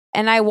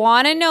And I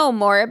want to know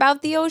more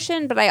about the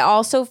ocean, but I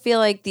also feel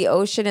like the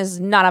ocean is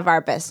none of our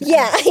business.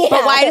 Yeah.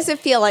 But why does it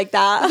feel like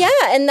that?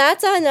 Yeah, and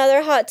that's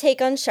another hot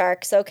take on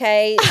sharks,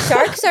 okay?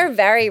 Sharks are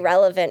very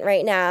relevant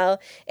right now.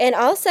 And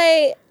I'll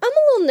say I'm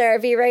a little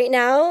nervy right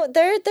now.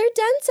 They're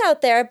dense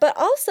out there, but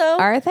also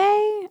Are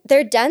they?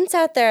 they're dense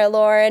out there,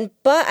 Lauren.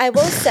 But I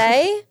will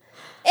say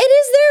it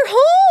is their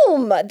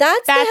home.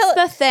 That's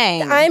the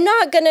thing. I'm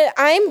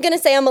gonna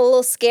say I'm a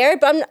little scared,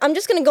 but I'm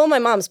just gonna go in my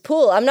mom's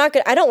pool. I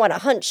don't want to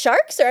hunt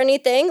sharks or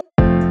anything.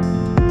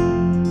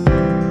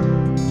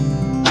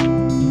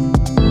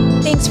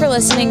 Thanks for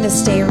listening to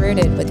Stay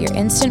Rooted with your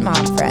instant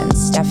mom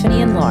friends,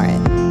 Stephanie and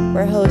Lauren.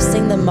 We're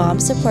hosting the mom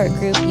support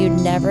group you'd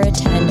never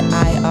attend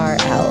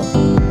IRL.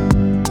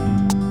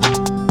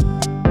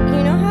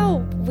 You know how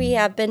we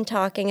have been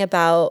talking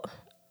about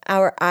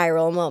our eye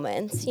roll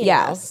moments?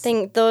 Yes.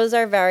 Those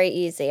are very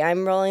easy.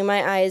 I'm rolling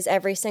my eyes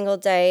every single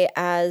day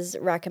as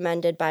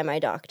recommended by my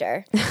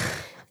doctor.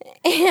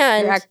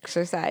 And You're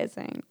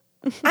exercising.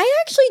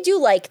 I actually do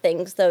like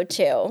things, though,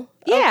 too.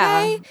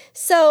 Yeah. Okay?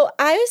 So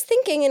I was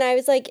thinking, and I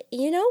was like,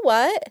 you know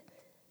what?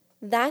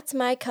 That's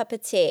my cup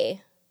of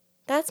tea.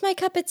 That's my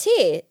cup of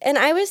tea. And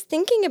I was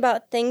thinking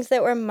about things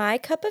that were my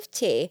cup of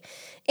tea.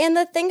 And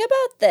the thing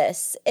about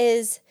this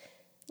is,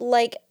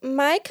 like,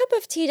 my cup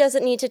of tea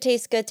doesn't need to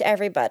taste good to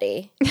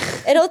everybody.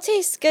 It'll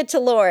taste good to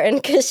Lauren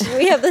because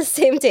we have the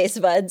same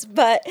taste buds.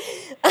 But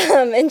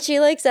and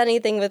she likes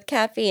anything with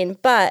caffeine.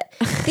 But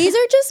these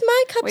are just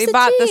my cups of tea. We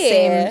bought the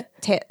same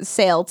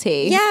sale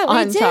tea. Yeah, we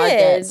on did.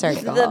 Target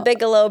Circle. The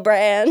Bigelow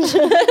brand.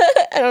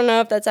 I don't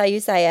know if that's how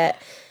you say it.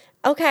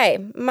 Okay,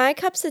 my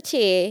cups of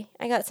tea.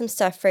 I got some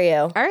stuff for you.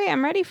 All right,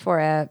 I'm ready for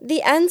it.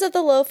 The ends of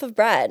the loaf of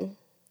bread.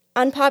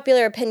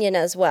 Unpopular opinion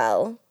as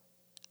well.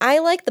 I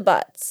like the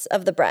butts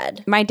of the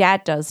bread. My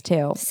dad does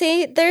too.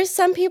 See, there's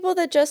some people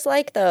that just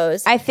like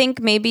those. I think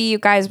maybe you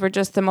guys were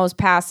just the most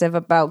passive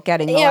about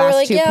getting the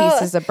last two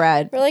pieces of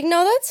bread. We're like,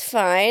 no, that's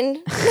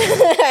fine.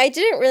 I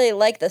didn't really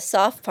like the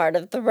soft part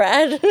of the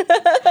bread.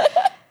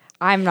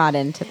 I'm not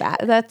into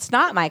that. That's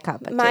not my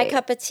cup of tea. My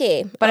cup of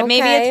tea. But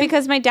maybe it's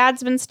because my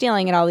dad's been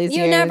stealing it all these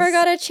years. You never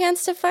got a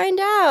chance to find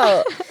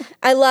out.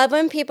 I love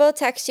when people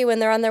text you when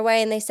they're on their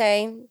way and they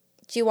say,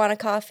 do you want a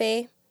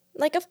coffee?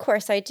 Like, of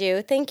course I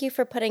do. Thank you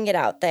for putting it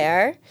out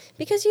there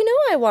because you know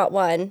I want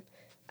one.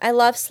 I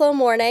love slow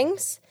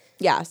mornings.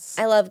 Yes.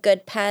 I love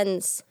good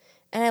pens.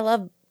 And I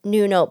love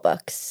new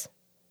notebooks.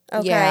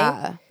 Okay?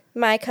 Yeah.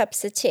 My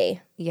cups of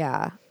tea.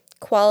 Yeah.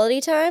 Quality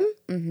time,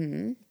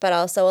 but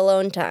also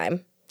alone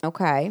time.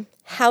 Okay.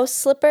 House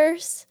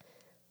slippers,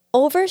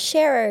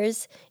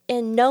 oversharers,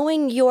 and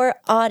knowing your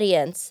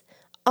audience.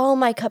 Oh,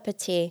 my cup of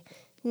tea.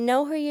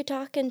 Know who you're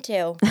talking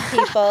to,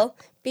 people.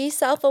 Be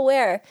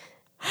self-aware.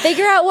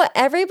 Figure out what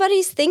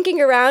everybody's thinking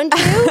around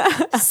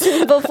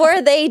you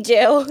before they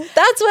do.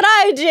 That's what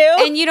I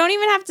do. And you don't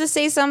even have to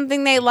say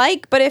something they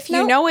like, but if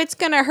you know it's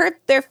going to hurt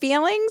their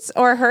feelings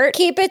or hurt.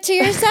 Keep it to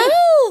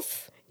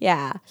yourself.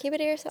 Yeah. Keep it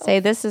to yourself. Say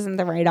this isn't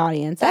the right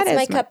audience. That's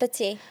my cup of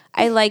tea.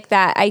 I like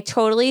that. I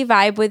totally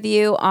vibe with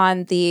you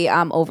on the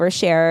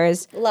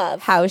oversharers. Love.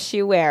 House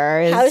shoe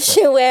wearers. House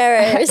shoe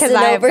wearers. Because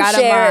I've got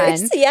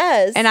them on.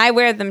 Yes. And I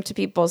wear them to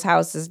people's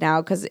houses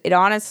now because it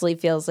honestly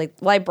feels like,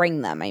 well, I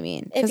bring them, I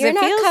mean. If you're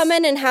not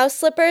coming in house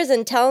slippers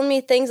and telling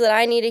me things that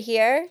I need to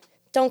hear,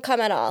 don't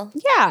come at all.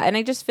 Yeah, and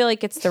I just feel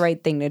like it's the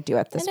right thing to do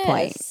at this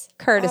point. Is.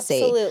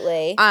 Courtesy.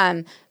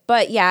 Absolutely.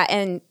 But yeah,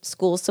 and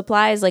school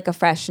supplies, like a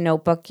fresh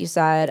notebook, you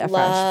said, a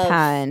fresh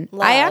pen.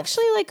 Love. I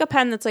actually like a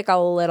pen that's like a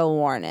little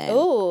worn in.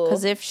 Ooh.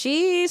 Because if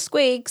she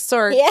squeaks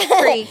or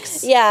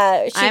creaks,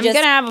 I'm going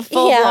to have a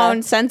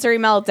full-blown sensory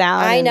meltdown.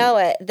 I know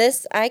it.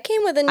 I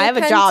came with a new pen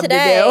today. I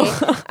have a job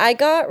to do. I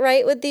got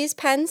right with these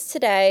pens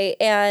today,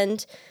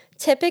 and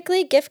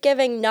typically gift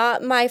giving,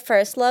 not my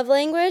first love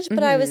language,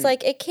 but I was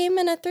like, it came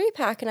in a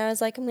 3-pack, and I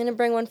was like, I'm going to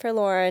bring one for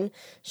Lauren.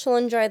 She'll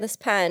enjoy this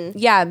pen.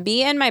 Yeah,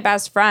 me and my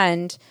best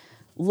friend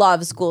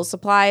love school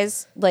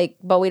supplies,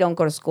 but we don't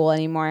go to school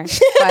anymore.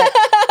 But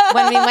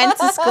when we went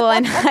to school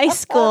in high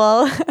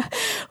school,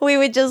 we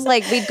would just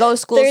we'd go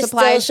school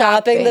supply They're still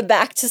shopping the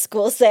back to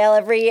school sale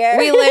every year.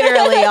 We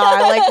literally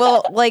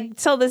are.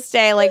 Till this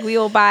day, we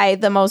will buy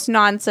the most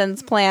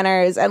nonsense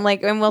planners and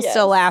we'll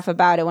still laugh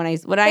about it when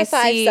I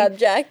see 5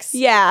 subjects.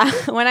 Yeah,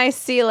 when I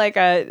see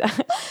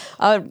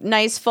a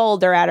nice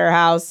folder at her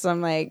house,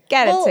 I'm like,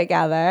 get it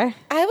together.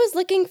 I was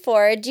looking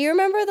for. Do you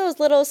remember those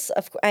little?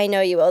 I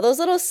know you will. Those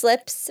little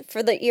slips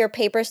for your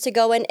papers to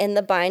go in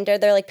the binder.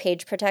 They're like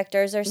page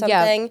protectors or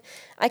something. Yep.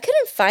 I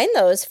couldn't find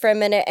those for a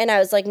minute, and I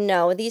was like,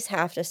 no, these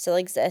have to still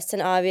exist.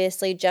 And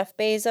obviously, Jeff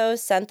Bezos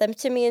sent them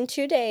to me in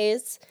 2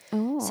 days.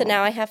 Oh. So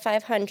now I have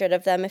 500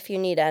 of them if you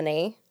need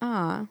any.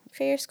 For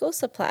your school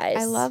supplies.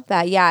 I love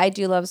that. Yeah, I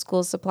do love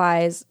school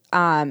supplies.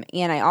 And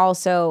I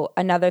also,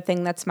 another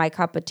thing that's my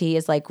cup of tea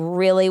is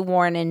really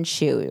worn in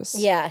shoes.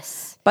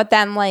 Yes. But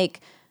then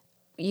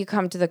you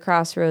come to the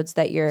crossroads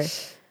that you're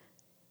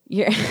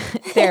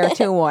they're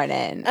too worn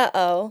in.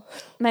 Uh-oh.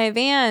 My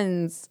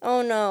Vans.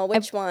 Oh, no.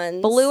 Which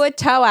ones? Blew a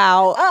toe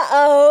out.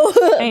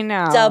 Uh-oh. I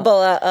know. Double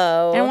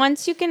uh-oh. And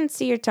once you can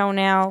see your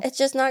toenail, It's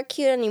just not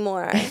cute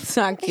anymore. it's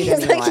not cute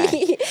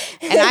anymore.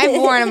 And I've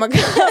worn them a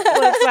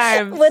couple of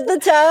times. With the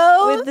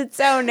toe? With the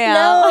toenail.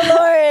 No,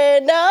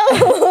 Lauren,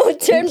 no.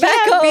 Turn You back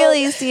can't home.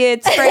 really see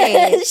it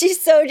sprayed.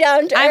 She's so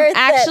down to I'm earth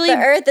actually- that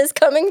the earth is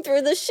coming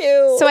through the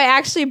shoe. So I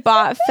actually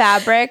bought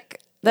fabric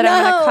that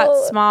I'm going to cut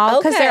No. small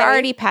because they're Okay.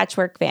 already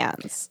patchwork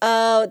Vans.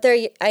 Oh,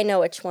 I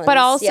know which ones. But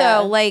also, yeah.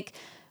 like,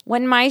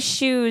 when my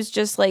shoes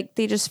just, like,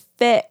 they just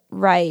fit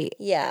right.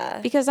 Yeah.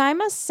 Because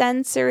I'm a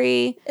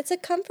sensory It's a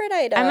comfort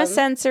item. I'm a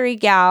sensory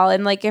gal,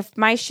 and like if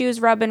my shoe's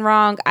rubbing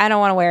wrong, I don't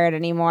want to wear it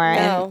anymore.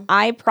 No. And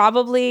I'm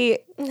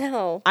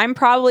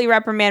probably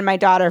reprimand my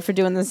daughter for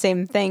doing the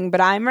same thing,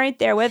 but I'm right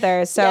there with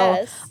her. So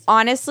Yes.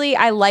 honestly,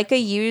 I like a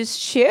used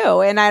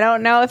shoe, and I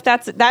don't know if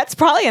that's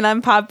probably an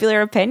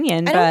unpopular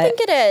opinion. I but don't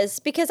think it is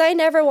because I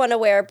never want to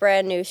wear a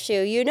brand new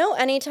shoe. You know,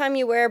 anytime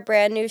you wear a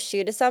brand new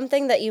shoe to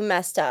something that you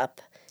messed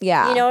up.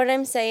 yeah, You know what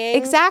I'm saying?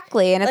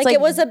 exactly. And it's like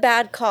it was a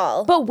bad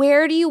call. but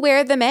where do you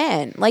wear them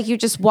in? Like you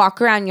just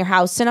walk around your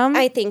house in them?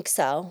 I think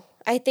so.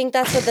 I think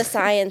that's what the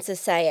science is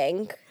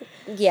saying.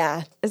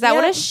 Yeah. Is that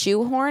what Yeah. a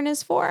shoehorn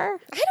is for?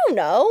 I don't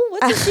know.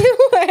 What's a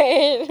shoehorn?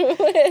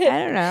 I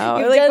don't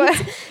know.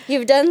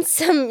 You've done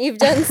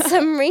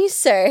some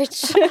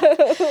research.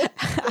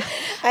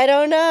 I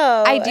don't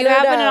know. I do don't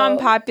have an know.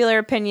 unpopular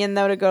opinion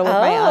though to go with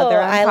my other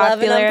I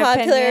unpopular love an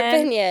unpopular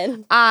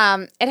opinion.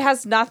 It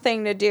has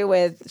nothing to do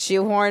with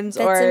shoehorns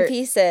Bits or and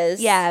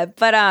pieces. yeah,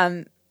 but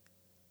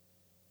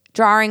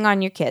drawing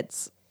on your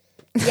kids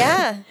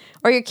Yeah.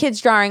 or your kids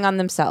drawing on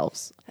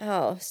themselves.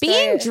 Oh,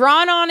 Being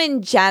drawn on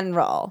in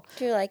general.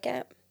 Do you like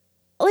it?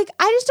 Like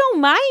I just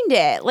don't mind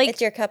it. Like It's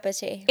your cup of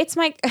tea. it's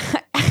my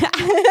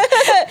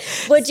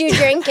Would you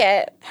drink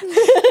it?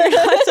 You're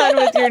not done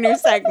with your new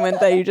segment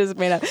that you just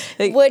made up.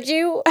 Like, Would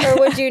you or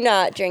would you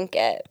not drink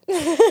it?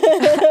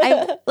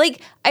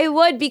 I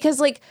would because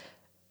like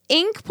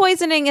ink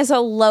poisoning is a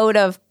load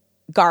of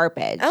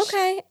garbage.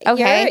 Okay.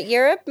 Okay.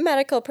 You're a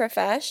medical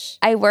profesh.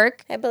 I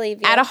work I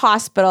believe you. at a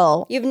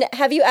hospital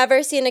Have you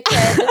ever seen a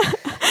kid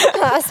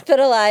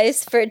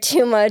hospitalized for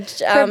too much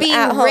for being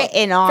at home,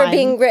 written on. for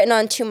being written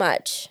on too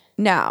much?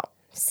 No.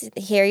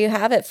 Here you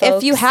have it, folks.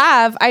 If you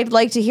have, I'd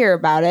like to hear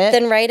about it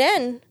then write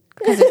in.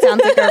 because it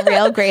sounds like a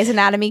real Grey's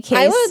Anatomy case.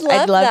 I would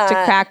love I'd love to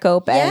that. crack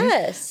open.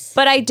 Yes.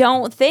 But I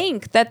don't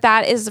think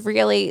that is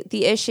really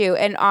the issue.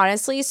 And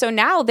honestly, so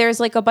now there's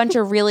like a bunch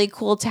of really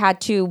cool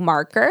tattoo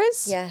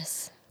markers.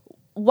 Yes.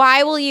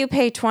 Why will you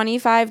pay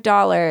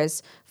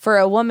 $25 for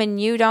a woman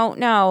you don't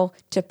know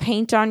to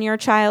paint on your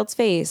child's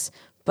face,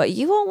 but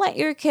you won't let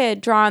your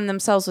kid draw on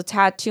themselves with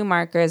tattoo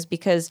markers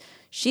because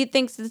she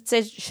thinks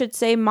it should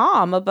say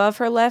mom above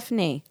her left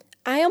knee?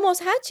 I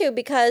almost had to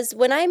because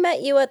when I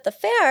met you at the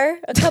fair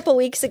a couple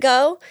weeks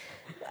ago,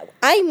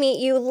 I meet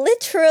you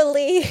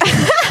literally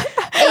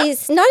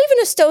not even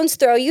a stone's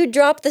throw. You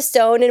dropped the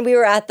stone and we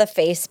were at the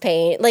face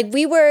paint.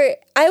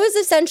 I was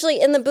essentially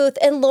in the booth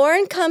and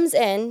Lauren comes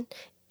in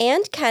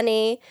and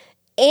Kenny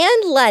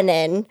and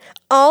Lennon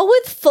all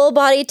with full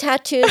body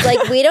tattoos.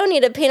 Like, we don't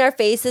need to paint our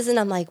faces. And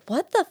I'm like,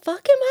 what the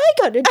fuck am I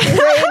going to do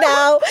right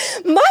now?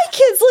 My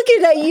kid's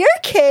looking at your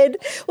kid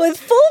with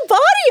full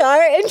body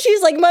art. And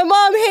she's like, my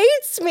mom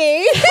hates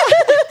me.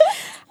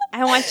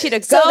 I want you to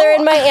go. So they're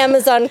in my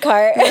Amazon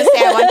cart.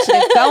 I want you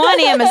to go on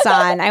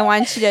Amazon. I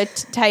want you to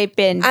type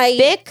in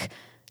Bic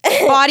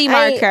body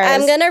markers.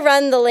 I'm going to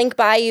run the link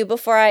by you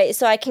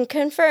so I can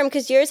confirm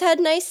because yours had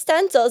nice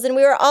stencils and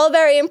we were all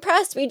very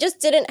impressed. We just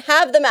didn't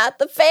have them at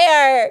the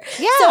fair.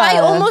 Yeah. So I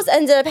almost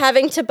ended up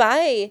having to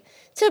buy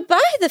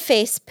the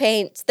face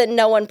paint that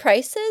no one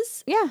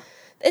prices. Yeah.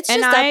 It's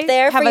And just I up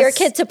there for have your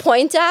kid to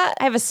point at.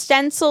 I have a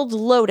stenciled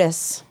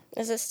lotus.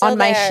 Is it still on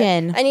my there?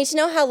 shin. I need to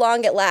know how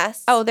long it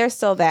lasts. Oh, they're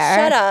still there.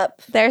 Shut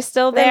up. They're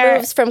still there.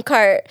 Removes from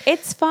cart.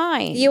 It's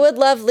fine. You would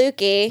love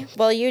Lukey.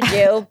 Well, you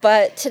do.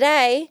 But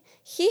today,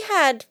 he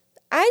had,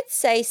 I'd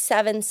say,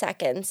 7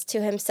 seconds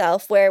to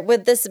himself where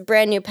with this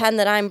brand new pen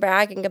that I'm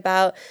bragging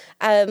about,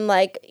 I'm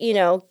like,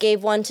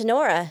 gave one to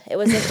Nora. It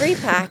was a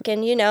 3-pack.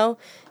 And,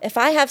 if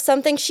I have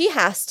something, she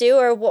has to.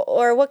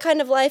 Or what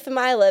kind of life am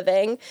I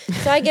living?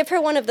 So I give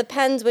her one of the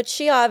pens, which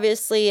she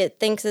obviously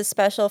thinks is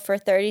special for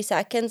 30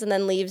 seconds and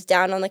then leaves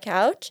down on the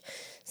couch.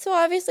 So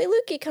obviously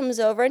Lukey comes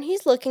over and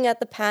he's looking at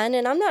the pen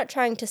and I'm not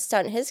trying to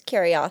stunt his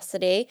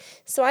curiosity.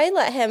 So I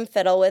let him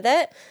fiddle with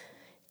it.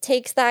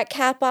 Takes that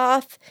cap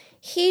off.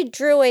 He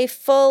drew a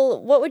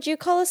full, what would you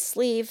call a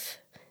sleeve?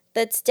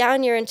 That's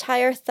down your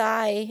entire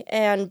thigh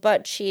and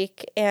butt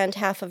cheek and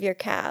half of your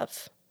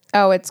calf.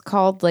 Oh, it's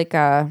called like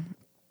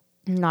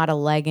not a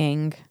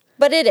legging.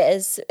 But it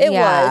is. It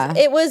Yeah. was.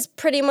 It was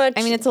pretty much.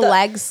 I mean, it's a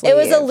leg sleeve. It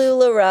was a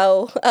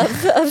LuLaRoe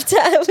of was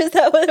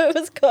that what it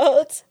was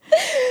called?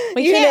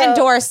 We can't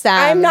endorse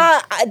them.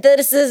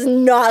 This is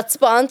not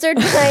sponsored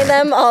by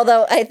them,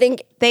 although I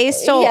think they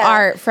stole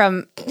art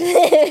from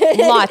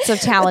lots of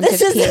talented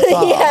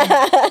people.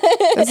 Yeah.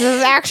 This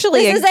is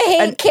actually a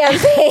hate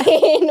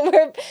campaign.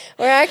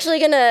 We're actually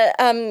gonna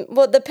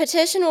the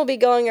petition will be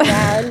going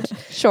around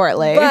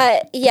shortly.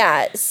 But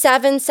yeah,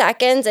 7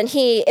 seconds, and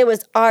it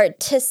was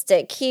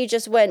artistic. He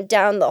just went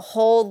down the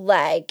whole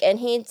leg, and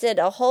he did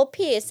a whole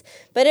piece,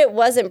 but it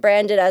wasn't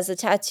branded as a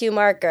tattoo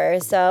marker,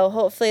 so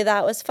hopefully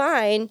that was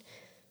fine.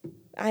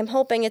 I'm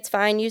hoping it's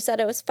fine. You said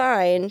it was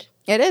fine.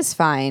 It is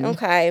fine.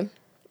 Okay.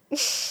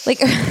 Like,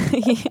 I'm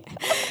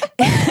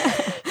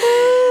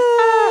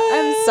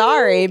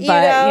sorry,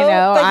 but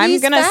I'm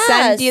going to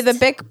send you the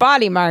Bic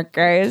body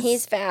markers.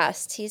 He's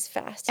fast.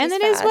 And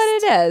it is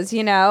what it is,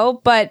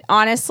 But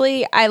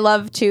honestly, I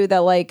love too that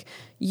like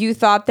you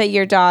thought that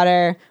your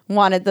daughter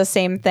wanted the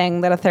same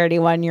thing that a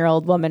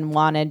 31-year-old woman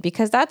wanted,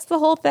 because that's the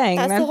whole thing.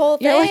 That's the whole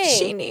thing. You're like,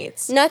 she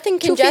needs nothing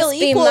can just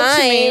be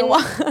mine.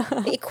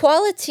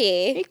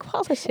 Equality.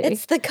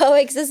 It's the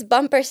coexist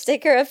bumper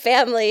sticker of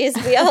families.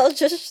 We all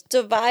just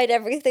divide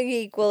everything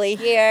equally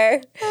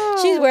here.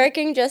 She's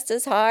working just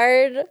as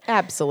hard.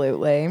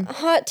 Absolutely.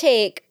 Hot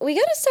take. We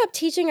got to stop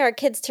teaching our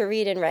kids to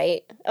read and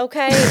write,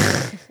 okay?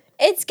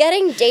 It's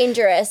getting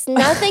dangerous.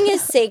 Nothing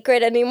is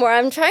sacred anymore.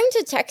 I'm trying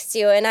to text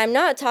you, and I'm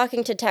not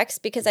talking to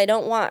text because I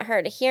don't want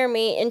her to hear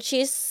me, and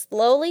she's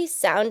slowly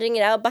sounding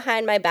it out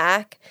behind my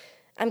back.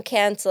 I'm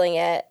canceling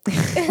it.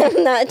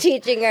 I'm not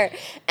teaching her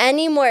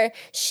anymore.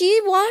 She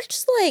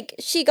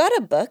got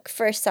a book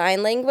for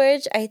sign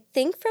language, I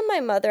think from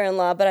my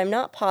mother-in-law, but I'm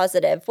not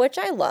positive, which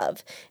I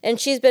love. And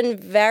she's been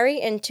very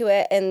into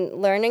it and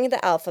learning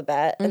the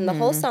alphabet and the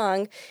whole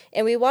song,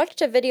 and we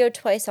watched a video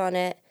twice on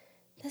it.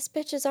 This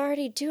bitch is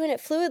already doing it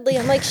fluidly.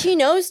 I'm like, she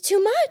knows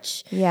too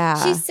much. Yeah.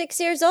 She's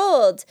 6 years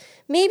old.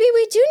 Maybe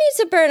we do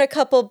need to burn a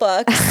couple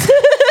books.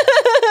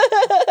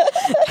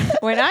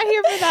 We're not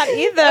here for that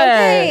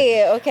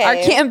either. Okay. Our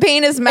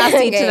campaign is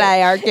messy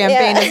today.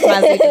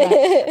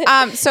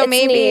 So it's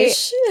maybe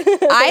niche.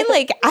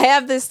 I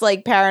have this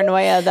like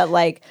paranoia that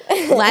like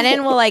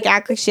Lennon will like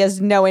act like she has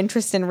no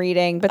interest in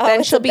reading, but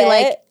then she'll be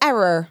like,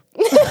 error.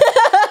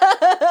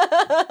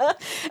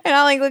 And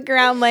I'll like look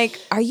around like,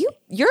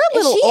 you're a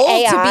little old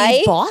AI? To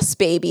be boss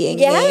babying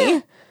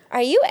me.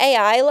 Are you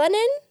AI,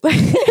 Lennon?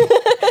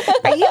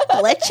 Are you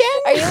glitching?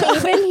 Are you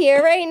even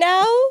here right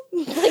now?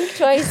 Blink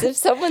twice if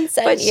someone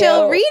sent you. But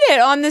she'll read it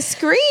on the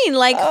screen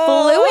like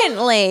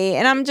fluently.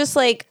 And I'm just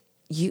like,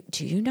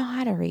 do you know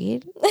how to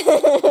read? Do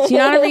you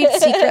know how to read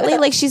secretly?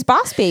 Like, she's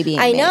boss babying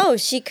me. I know.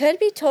 She could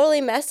be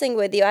totally messing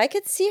with you. I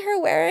could see her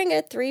wearing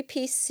a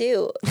 3-piece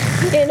suit,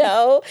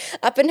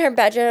 up in her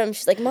bedroom.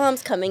 She's like,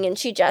 Mom's coming, and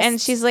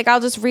she's like,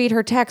 I'll just read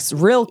her text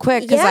real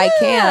quick because I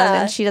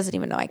can. And she doesn't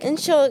even know I can.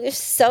 And you're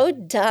so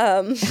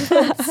dumb.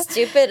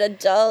 Stupid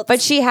adult.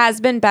 But she has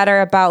been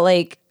better about,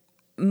 like,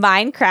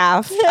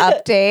 Minecraft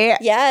update.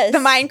 Yes. The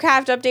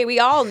Minecraft update we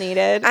all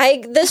needed.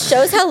 This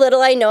shows how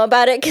little I know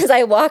about it, because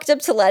I walked up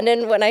to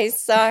London when I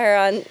saw her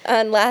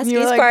on last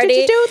week's party.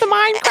 Did you do the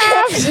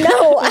Minecraft?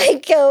 No,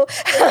 I go,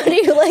 how do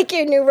you like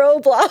your new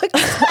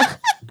Roblox?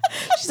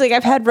 She's like,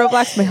 I've had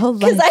Roblox my whole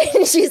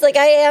life. She's like,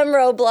 I am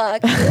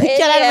Roblox.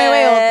 Get out of my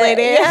way, old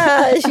lady.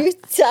 Yeah, you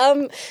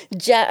dumb,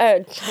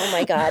 oh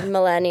my God,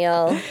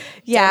 millennial.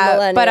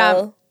 Yeah,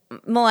 but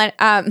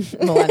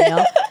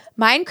millennial.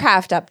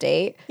 Minecraft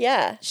update.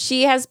 Yeah.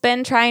 She has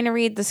been trying to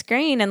read the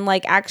screen and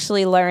like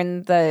actually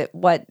learn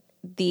what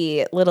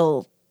the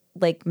little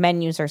like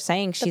menus are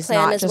saying. She's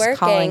not just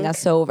calling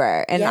us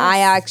over. And I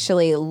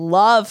actually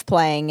love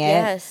playing it.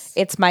 Yes.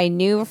 It's my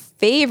new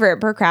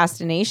favorite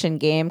procrastination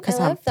game because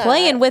I'm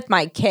playing with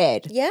my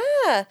kid.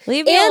 Yeah.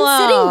 Leave me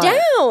alone. Sitting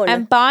down.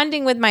 I'm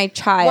bonding with my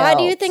child. Why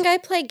do you think I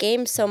play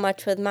games so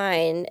much with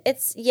mine?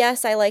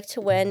 Yes, I like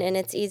to win, and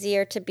it's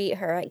easier to beat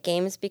her at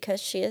games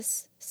because she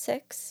is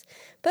 6.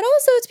 But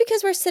also it's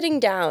because we're sitting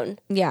down.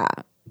 Yeah.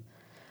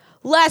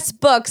 Less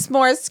books,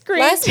 more screen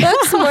time.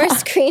 More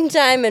screen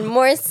time, and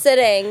more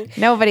sitting.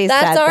 Nobody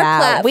said that. That's our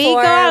platform. We go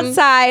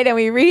outside and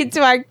we read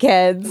to our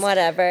kids.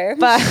 Whatever.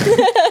 But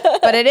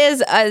it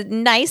is a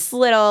nice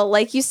little,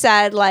 like you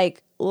said,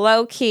 like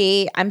low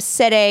key. I'm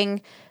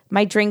sitting.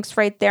 My drink's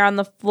right there on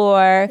the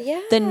floor.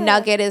 Yeah. The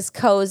Nugget is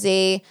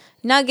cozy.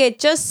 Nugget,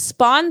 just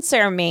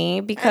sponsor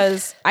me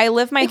because I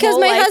live my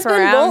whole life around you. Because my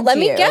husband won't let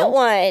me get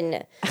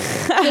one.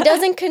 He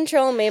doesn't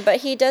control me,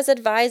 but he does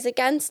advise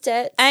against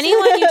it.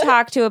 Anyone you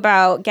talk to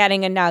about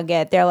getting a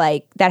Nugget, they're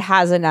like, that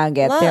has a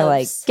Nugget. They're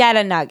like, get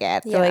a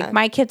Nugget. They're like,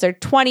 my kids are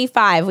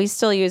 25. We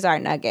still use our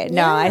Nugget.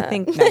 No, I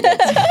think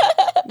Nuggets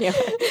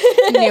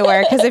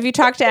newer. Because if you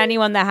talk to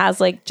anyone that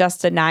has like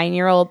just a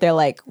 9-year-old, they're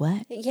like,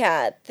 what?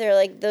 Yeah, they're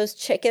like those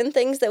chicken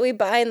things that we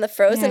buy in the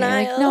frozen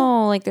aisle. Like,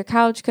 no, like they're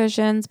couch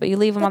cushions, but you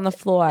leave them on the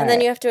floor. And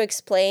then you have to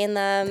explain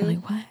them. They're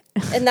like, what?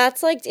 And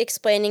that's like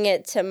explaining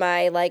it to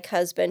my like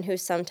husband who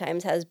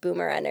sometimes has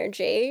boomer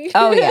energy.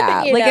 Oh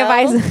yeah. You Like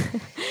know?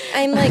 if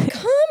I'm like,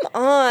 come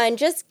on,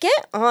 just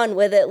get on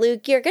with it,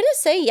 Luke. You're gonna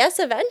say yes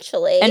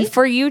eventually. and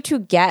for you to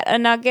get a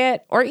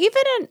nugget or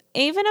even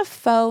a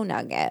faux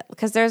nugget,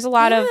 because there's a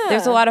lot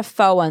of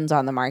faux ones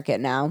on the market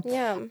now.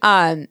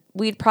 Yeah.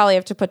 We'd probably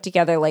have to put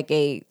together like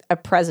a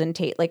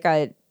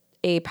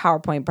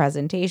PowerPoint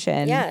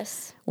presentation.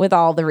 Yes. With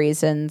all the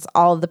reasons,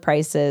 all of the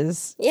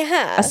prices.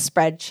 Yeah. A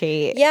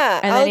spreadsheet. Yeah.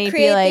 And I'll then he'd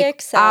create be like, the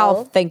Excel.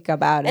 I'll think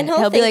about it. And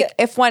he'll be like,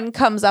 if one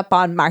comes up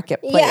on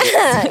Marketplace.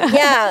 Yeah.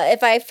 Yeah.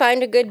 If I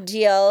find a good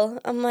deal,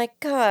 I'm like,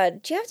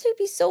 God, do you have to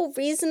be so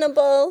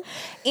reasonable?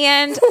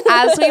 And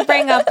as we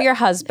bring up your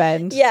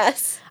husband.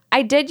 Yes.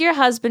 I did your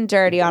husband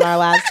dirty on our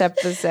last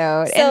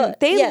episode, and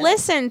they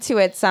listen to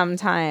it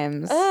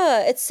sometimes.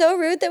 It's so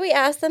rude that we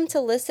ask them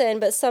to listen,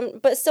 but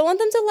still want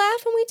them to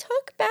laugh when we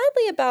talk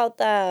badly about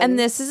them. And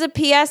this is a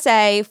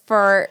PSA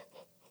for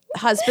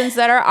husbands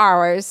that are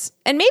ours,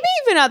 and maybe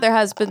even other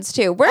husbands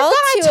too. We're going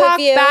to talk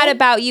bad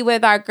about you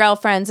with our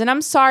girlfriends, and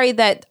I'm sorry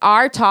that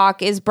our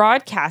talk is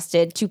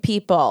broadcasted to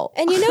people.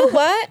 And you know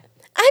what?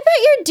 I bet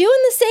you're doing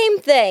the same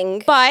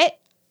thing. But...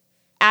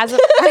 I'm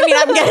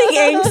getting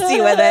angsty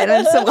with it.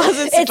 And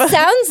it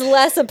sounds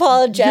less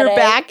apologetic. You're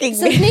backing me.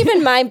 This isn't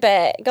even my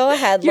bit. Go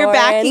ahead, You're Lauren.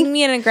 backing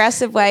me in an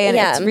aggressive way, and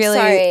it's really,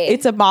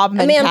 it's a mob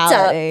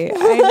mentality.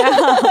 I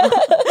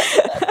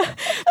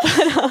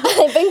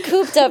know. I've been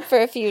cooped up for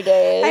a few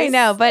days. I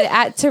know,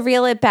 but to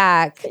reel it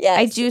back,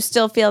 I do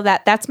still feel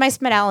that's my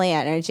Spinelli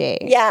energy.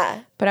 Yeah.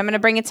 But I'm going to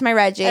bring it to my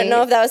Reggie. I don't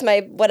know if that was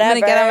my whatever.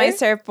 I'm going to get on my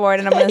surfboard,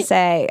 and I'm going to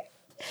say,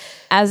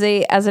 as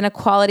an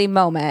equality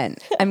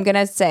moment, I'm going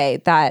to say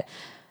that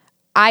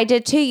I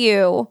did to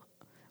you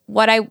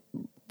what I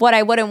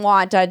wouldn't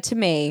want done to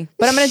me,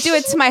 but I'm going to do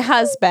it to my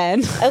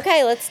husband.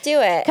 Okay, let's do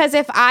it. Because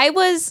if I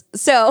was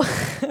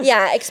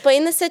yeah,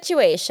 explain the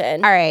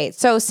situation. All right.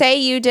 So say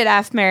you did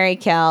F, marry,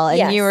 kill,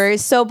 and you were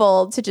so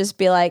bold to just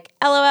be like,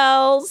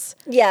 LOLs.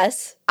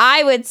 Yes.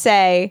 I would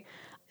say,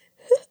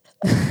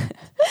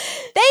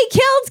 they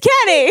killed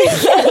Kenny.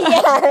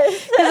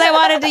 Yes. Because I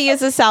wanted to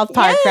use a South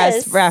Park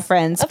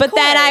reference. But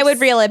then I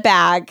would reel it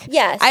back.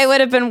 Yes. I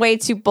would have been way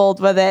too bold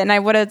with it. And I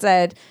would have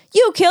said,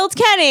 you killed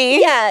Kenny.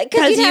 Yeah.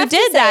 Because you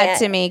did that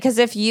to me. Because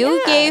if you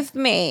gave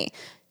me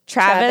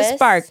Travis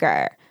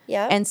Barker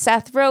and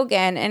Seth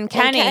Rogen and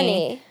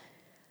Kenny,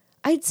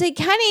 I'd say,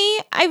 Kenny,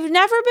 I've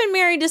never been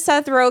married to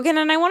Seth Rogen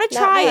and I want to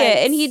try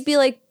it. And he'd be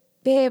like,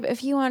 babe,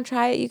 if you want to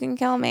try it, you can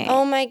kill me.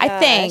 Oh my gosh. I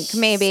think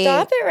maybe.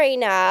 Stop it right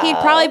now. He'd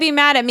probably be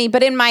mad at me,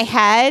 but in my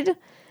head.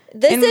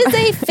 This is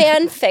a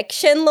fan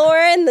fiction,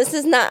 Lauren. This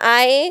is not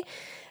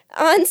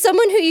on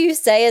someone who you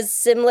say has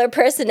similar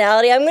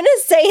personality. I'm going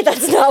to say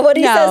that's not what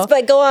he says,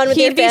 but go on with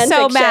your fan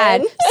fiction. He'd be so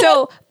mad.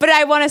 But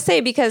I want to say,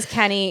 because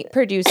Kenny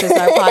produces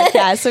our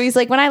podcast, so he's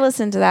like, when I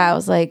listened to that, I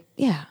was like,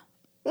 yeah.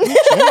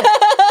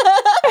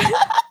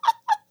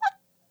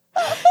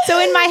 So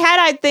in my head,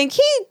 I'd think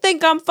he'd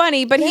think I'm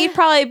funny, but he'd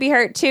probably be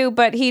hurt too.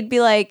 But he'd be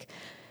like,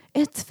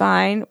 "It's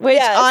fine." Which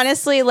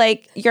honestly,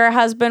 like, your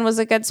husband was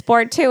a good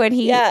sport too, and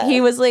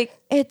he was like,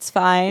 "It's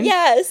fine."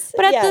 Yes,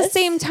 but at the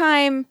same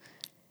time,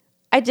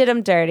 I did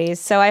him dirty,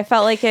 so I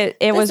felt like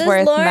it was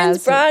worth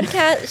Lauren's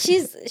broadcast.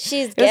 She's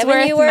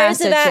giving you words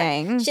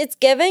messaging. She's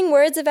giving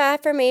words of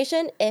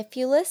affirmation if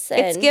you listen.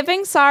 It's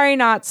giving sorry,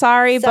 not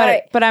sorry.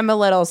 But I'm a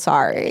little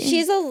sorry.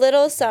 She's a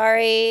little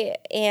sorry,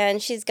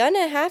 and she's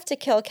gonna have to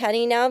kill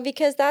Kenny now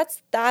because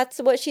that's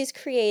what she's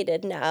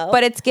created now.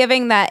 But it's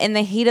giving that in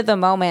the heat of the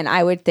moment,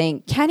 I would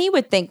think Kenny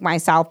would think my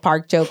South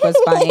Park joke was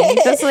funny.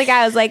 Just like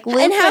I was like, Luke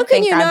would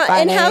think I'm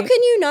funny. And how can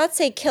you not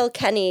say kill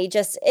Kenny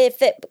just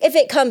if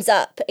it comes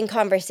up in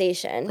conversation?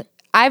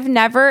 I've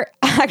never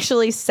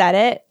actually said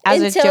it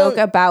as a joke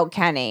about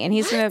Kenny, and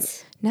he's gonna.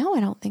 No, I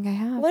don't think I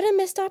have. What a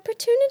missed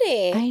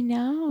opportunity! I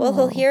know. Well,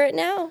 he'll hear it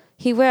now.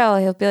 He will.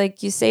 He'll be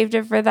like, "You saved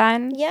it for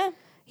then." Yeah.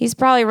 He's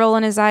probably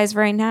rolling his eyes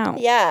right now.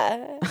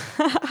 Yeah.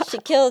 She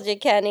killed you,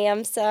 Kenny.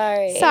 I'm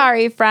sorry.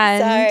 Sorry,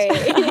 friend.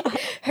 Sorry.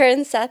 Her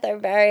and Seth are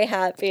very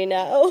happy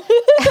now. And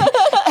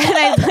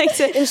I'd like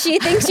to. And she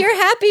thinks you're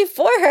happy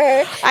for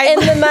her in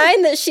the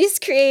mind that she's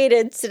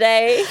created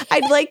today.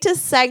 I'd like to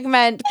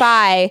segment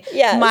by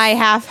my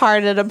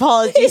half-hearted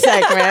apology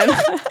segment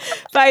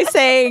by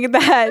saying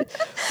that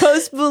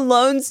Post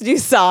Malone's new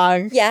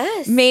song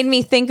made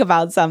me think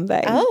about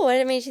something. Oh,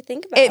 what made you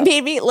think about? It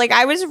made me, like,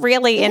 I was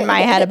really in my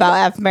head about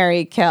F,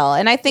 marry, kill.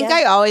 And I think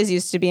I always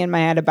used to be in my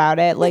head about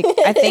it. Like,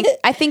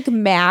 I think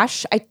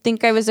MASH. I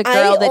think I was a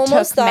girl that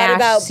took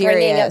MASH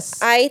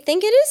serious. I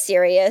think it is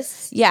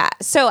serious. Yeah.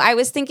 So I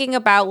was thinking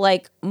about,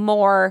 like,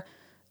 more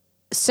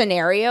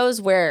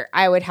scenarios where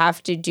I would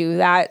have to do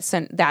that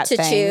to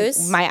thing,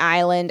 choose my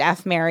island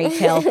F, marry,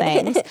 kill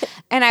things.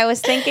 And I was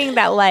thinking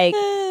that, like,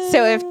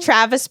 so if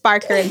Travis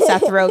Barker and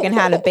Seth Rogen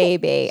had a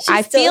baby,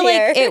 I feel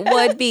like it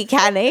would be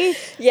Kenny.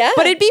 Yeah.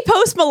 But it'd be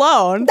Post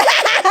Malone.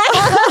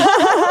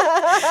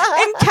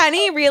 And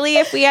Kenny, really,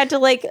 if we had to,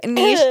 like,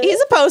 niche,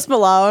 he's a Post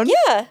Malone.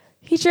 Yeah.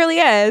 He truly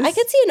is. I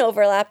could see an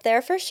overlap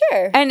there for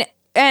sure. And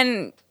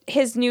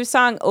his new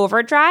song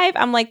Overdrive,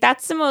 I'm like,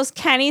 that's the most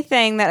Kenny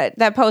thing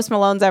that Post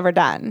Malone's ever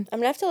done. I'm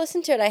gonna have to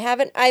listen to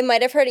it. I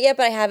might have heard it yet,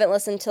 but I haven't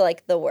listened to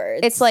like the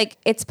words.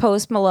 It's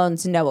Post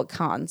Malone's Noah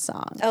Khan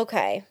song.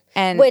 Okay.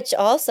 And which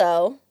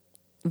also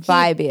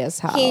vibey as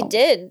hell. He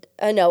did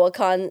a Noah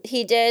Khan.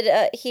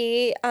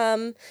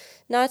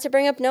 Not to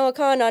bring up Noah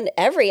Khan on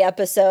every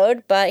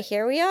episode, but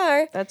here we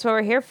are. That's what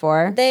we're here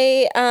for.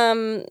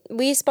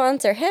 We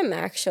sponsor him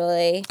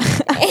actually.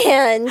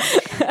 And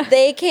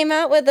they came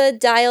out with a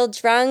Dial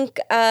Drunk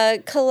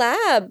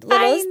collab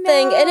little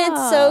thing, and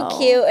it's so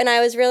cute, and I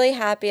was really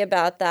happy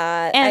about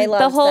that. And I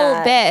loved the whole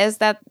that. bit is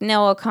that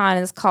Noah Khan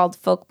is called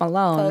Folk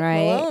Malone,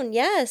 right? Malone,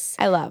 yes.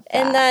 I love that.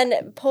 And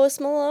then Post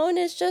Malone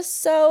is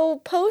just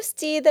so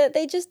posty that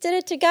they just did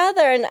it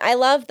together, and I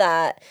love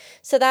that.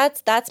 So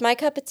that's my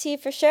cup of tea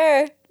for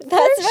sure. That's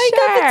my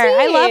cup of tea.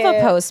 I love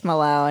a Post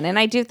Malone, and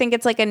I do think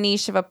it's like a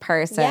niche of a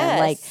person. Yes.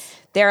 Like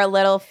they're a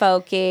little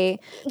folky,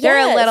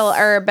 they're a little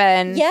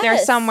urban, they're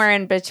somewhere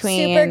in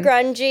between. Super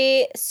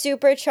grungy,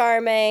 super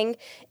charming,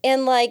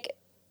 and like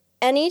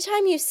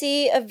anytime you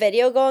see a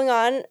video going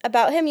on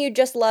about him, you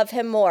just love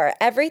him more.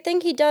 Everything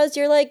he does,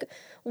 you're like,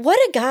 what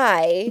a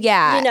guy.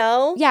 Yeah. You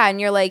know? Yeah,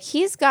 and you're like,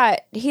 he's got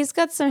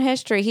some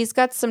history, he's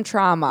got some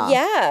trauma.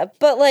 Yeah,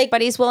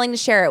 but he's willing to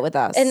share it with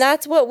us. And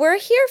that's what we're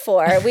here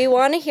for. We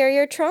want to hear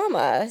your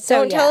trauma.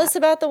 Don't tell us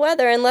about the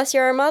weather unless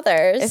you're our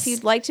mothers. If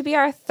you'd like to be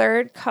our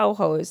third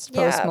co-host,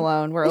 Post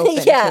Malone, we're open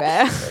to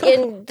it.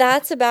 And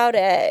that's about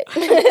it.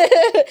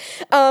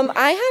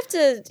 I have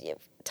to...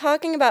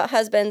 Talking about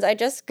husbands, I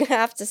just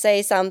have to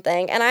say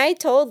something. And I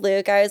told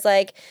Luke, I was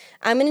like,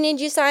 I'm going to need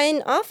you to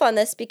sign off on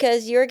this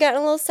because you're getting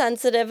a little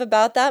sensitive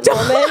about that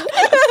moment.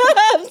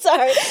 I'm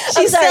sorry.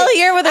 She's still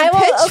here with a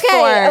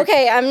pitchfork.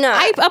 Okay, I'm not.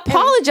 I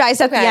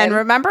apologized at the end.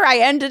 Remember, I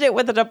ended it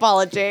with an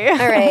apology. All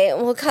right,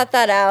 we'll cut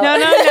that out. No,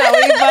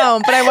 we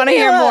won't, but I want to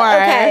hear more.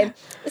 Okay.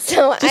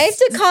 So I have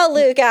to call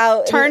Luke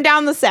out. Turn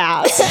down the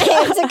sass.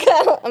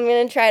 I'm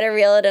going to try to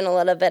reel it in a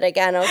little bit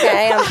again,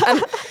 okay?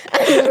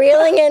 I'm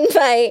reeling in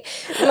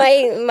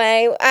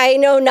my I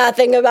know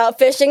nothing about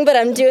fishing, but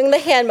I'm doing the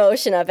hand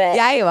motion of it.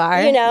 Yeah, you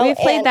are. You know, we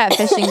played that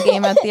fishing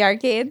game at the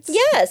arcades.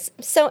 Yes.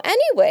 So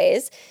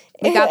anyways,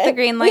 we got the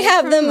green light. We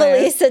have the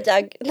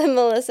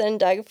Melissa and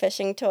Doug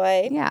fishing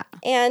toy. Yeah.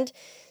 And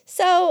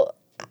so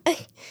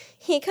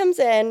he comes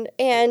in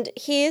and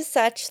he's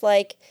such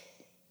like,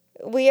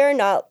 we are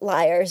not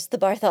liars, the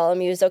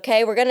Bartholomews,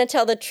 okay? We're going to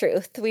tell the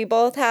truth. We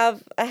both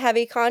have a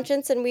heavy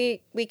conscience and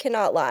we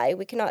cannot lie.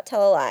 We cannot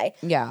tell a lie.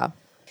 Yeah.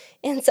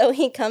 And so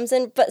he comes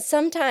in, but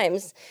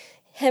sometimes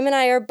him and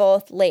I are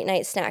both late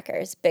night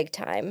snackers, big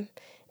time.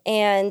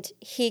 And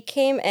he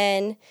came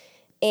in,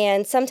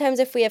 and sometimes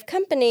if we have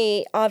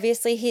company,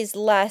 obviously he's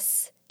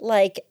less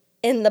like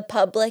in the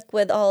public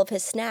with all of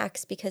his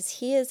snacks because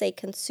he is a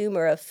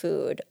consumer of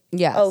food.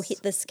 Yes. Oh,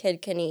 this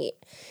kid can eat.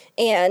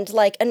 And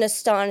like an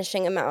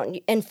astonishing amount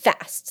and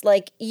fast.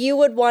 Like you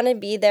would want to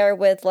be there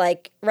with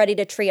like ready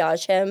to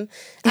triage him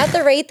at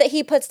the rate that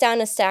he puts down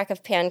a stack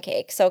of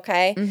pancakes,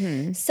 okay?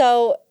 Mm-hmm.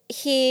 So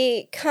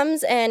he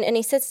comes in and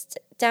he sits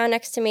down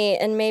next to me,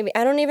 and maybe,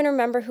 I don't even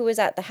remember who was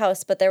at the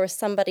house, but there was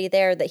somebody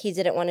there that he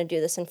didn't want to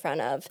do this in front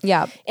of.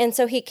 Yeah. And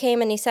so he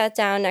came and he sat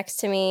down next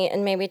to me,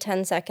 and maybe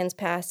 10 seconds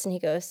passed, and he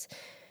goes,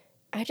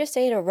 I just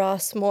ate a raw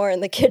s'more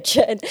in the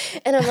kitchen.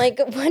 And I'm like,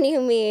 what do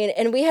you mean?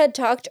 And we had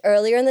talked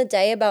earlier in the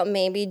day about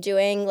maybe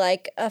doing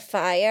like a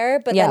fire,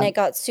 but then it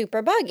got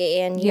super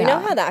buggy, and you know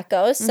how that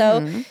goes.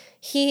 So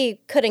he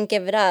couldn't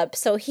give it up.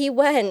 So he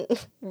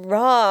went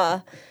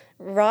raw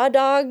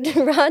dogged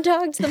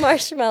the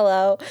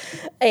marshmallow,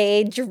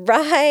 a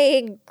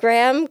dry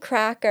graham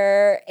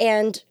cracker,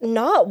 and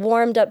not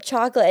warmed up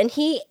chocolate, and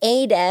he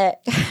ate it.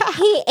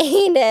 He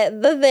ate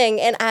it, the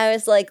thing. And I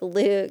was like,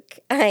 Luke,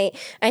 I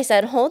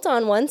said, hold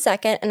on 1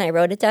 second, and I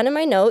wrote it down in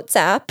my notes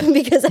app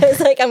because I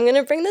was like, I'm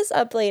gonna bring this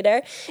up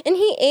later. And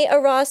he ate a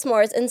raw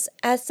s'mores, and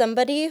as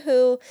somebody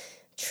who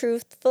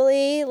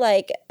truthfully,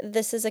 like,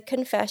 this is a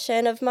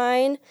confession of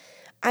mine,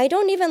 I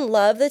don't even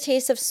love the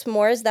taste of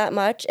s'mores that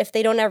much if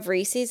they don't have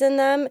Reese's in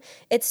them.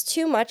 It's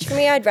too much for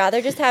me. I'd rather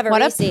just have a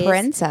Reese's. What a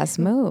princess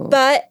move.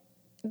 But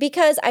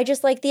because I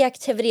just like the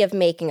activity of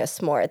making a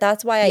s'more.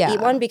 That's why I eat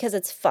one, because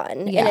it's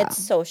fun and it's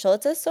social.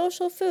 It's a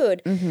social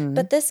food. Mm-hmm.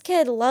 But this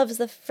kid loves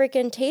the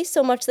freaking taste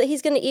so much that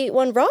he's going to eat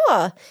one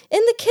raw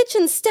in the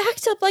kitchen,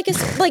 stacked up like a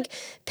like.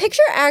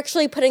 Picture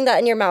actually putting that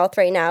in your mouth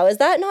right now. Is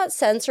that not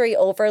sensory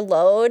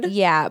overload?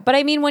 Yeah, but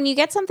I mean, when you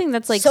get something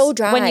that's like so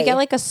dry, when you get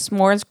like a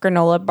s'mores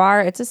granola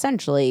bar, it's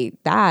essentially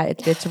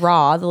that. It's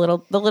raw, the little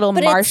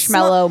but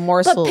marshmallow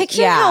morsel. But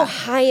picture how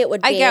high it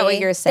would be. I get what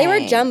you're saying.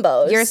 They were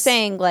jumbos. You're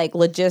saying like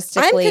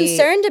logistically. I'm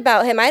concerned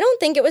about him. I don't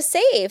think it was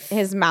safe.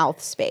 His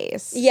mouth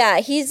space.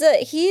 Yeah, he's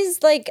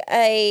like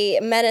a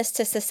menace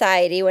to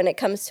society when it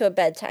comes to a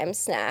bedtime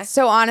snack.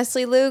 So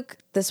honestly, Luke,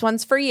 this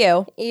one's for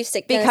you. You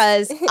stick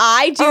because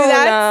I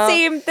do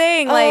same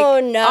thing. Like,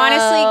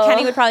 honestly,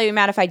 Kenny would probably be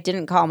mad if I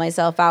didn't call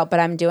myself out, but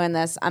I'm doing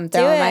this. I'm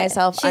throwing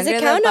myself under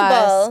the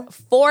bus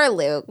for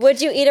Luke.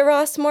 Would you eat a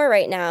raw s'more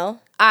right now?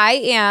 I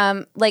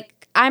am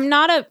like, I'm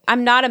not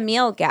a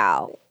meal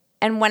gal.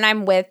 And when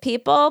I'm with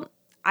people,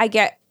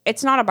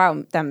 it's not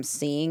about them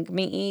seeing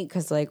me eat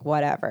because like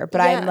whatever,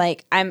 but I'm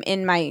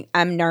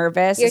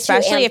nervous, You're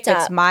especially if too amped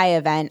it's up. my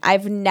event.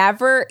 I've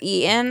never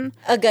eaten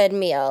A good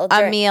meal.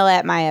 a meal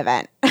at my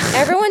event.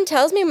 Everyone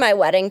tells me my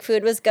wedding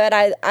food was good.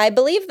 I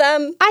believe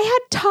them. I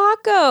had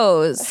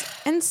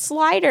tacos and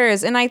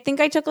sliders, and I think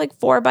I took like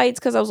 4 bites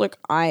because I was like,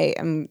 I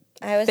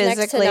was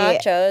physically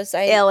next to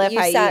nachos. ill if you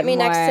I sat eat me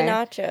next to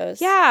more.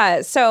 nachos.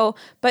 Yeah. So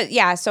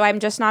I'm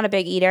just not a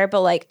big eater,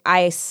 but like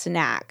I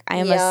snack. I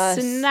am a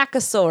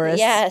snackosaurus.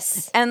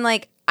 Yes. And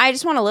like I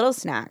just want a little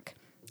snack.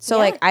 So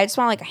like I just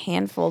want like a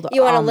handful of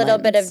You want a little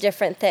almonds. bit of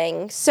different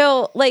things.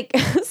 So like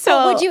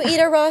But would you eat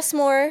a raw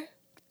s'more?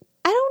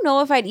 I don't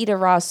know if I'd eat a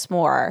raw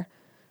s'more,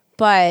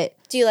 but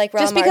Do you like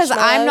raw just because I'm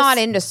marshmallows? not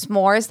into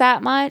s'mores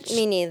that much.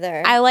 Me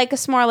neither. I like a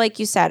s'more, like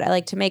you said. I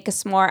like to make a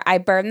s'more. I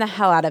burn the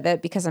hell out of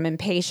it because I'm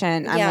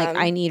impatient. I'm like,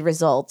 I need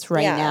results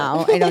right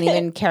now. I don't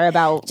even care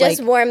about just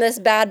like, warm this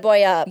bad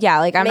boy up. yeah,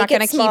 like I'm not Make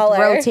gonna it keep smaller.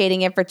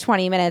 rotating it for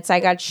 20 minutes. I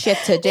got shit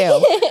to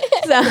do.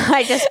 So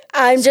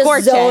I'm just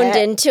scorch zoned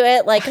it. into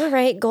it. Like, all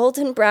right,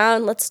 golden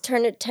brown. Let's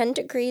turn it 10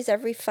 degrees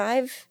every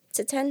 5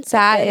 to 10 seconds.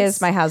 That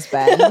is my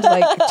husband,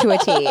 like to a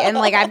T. And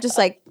like I'm just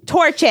like,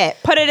 torch it,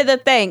 put it in the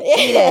thing,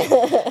 eat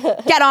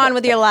it, get on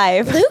with your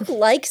life. Luke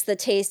likes the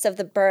taste of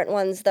the burnt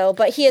ones, though,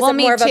 but he is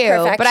Me more of a too.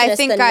 perfectionist But I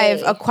think than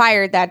I've me.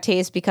 acquired that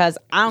taste because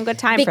I don't got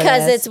time for this.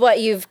 Because it's what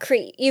you've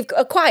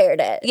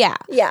acquired it. Yeah.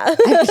 Yeah.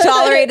 I've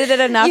tolerated it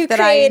enough that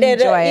I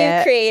enjoy it.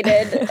 You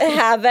created a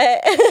habit.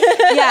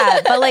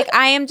 Yeah, but like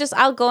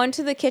I'll go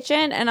into the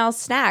kitchen and I'll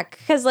snack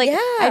because like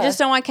I just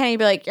don't want Kenny to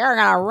be like, you're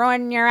gonna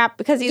ruin your app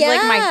because he's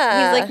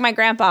like my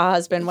grandpa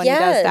husband when he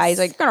does that. He's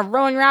like, you're gonna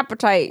ruin your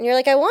appetite. And you're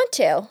like, I want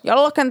to. You're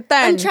looking thin.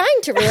 I'm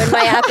trying to ruin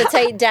my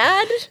appetite,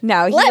 Dad.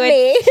 No,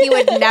 he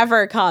would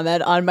never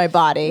comment on my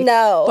body.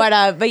 No,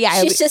 but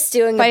yeah, she's just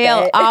doing. But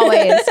he'll bit.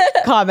 always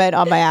comment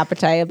on my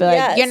appetite. He'll be like,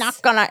 Yes. you're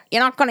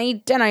not gonna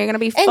eat dinner. You're gonna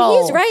be full.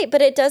 And he's right,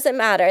 but it doesn't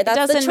matter. That's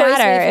Doesn't the choice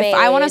matter. we've made. If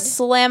I want to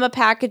slam a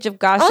package of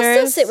Gushers, I'll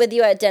still sit with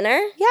you at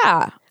dinner.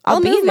 Yeah,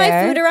 I'll be move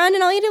there. my food around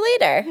and I'll eat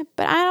it later.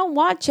 But I don't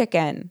want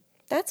chicken.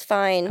 That's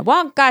fine. I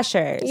want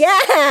Gushers. Yeah.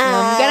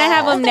 I'm gonna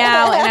have them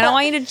now, and I don't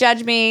want you to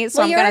judge me, so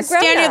Well, I'm you're gonna a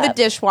stand near the grown-up.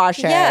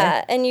 dishwasher.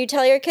 Yeah, and you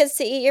tell your kids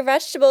to eat your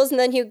vegetables, and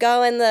then you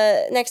go in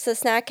the next to the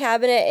snack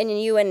cabinet and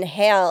you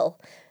inhale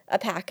a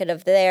packet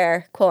of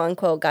their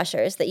quote-unquote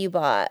Gushers that you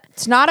bought.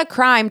 It's not a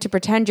crime to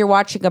pretend you're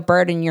watching a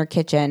bird in your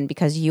kitchen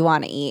because you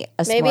want to eat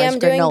a Maybe s'mores I'm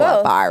doing granola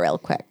both. bar real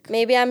quick.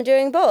 Maybe I'm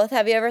doing both.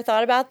 Have you ever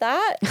thought about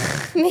that?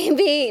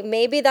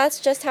 maybe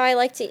that's just how I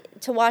like to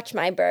watch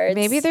my birds.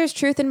 Maybe there's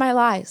truth in my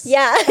lies.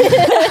 Yeah.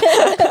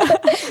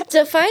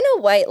 Define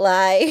a white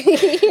lie,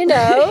 you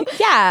know?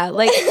 Yeah,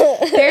 like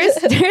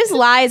there's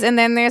lies and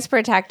then there's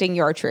protecting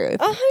your truth.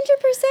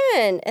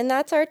 100%. And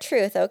that's our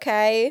truth,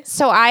 okay?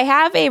 So I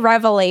have a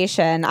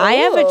revelation. I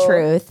have a Ooh.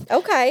 truth.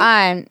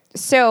 Okay.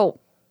 So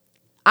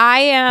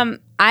I'm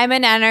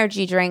an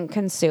energy drink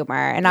consumer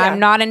and Yeah. I'm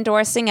not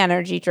endorsing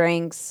energy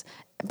drinks,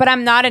 but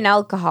I'm not an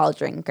alcohol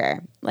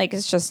drinker. Like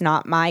it's just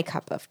not my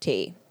cup of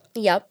tea.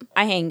 Yep.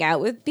 I hang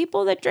out with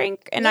people that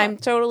drink and Yeah. I'm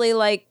totally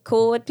like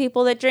cool with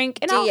people that drink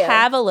and Do I'll you?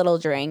 have a little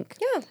drink.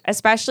 Yeah.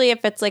 Especially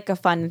if it's like a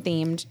fun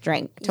themed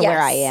drink to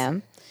where I Yes.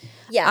 am.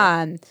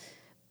 Yeah.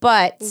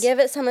 But Give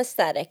it some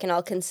aesthetic and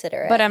I'll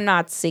consider it. but I'm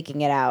not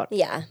seeking it out.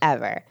 Yeah.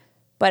 Ever.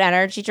 But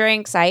energy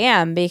drinks I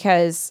am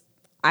because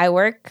I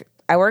work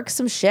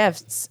some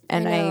shifts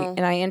and I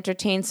know. I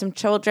entertain some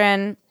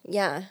children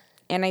Yeah.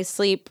 and I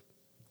sleep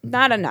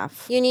not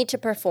enough. You need to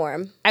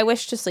perform. I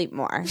wish to sleep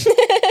more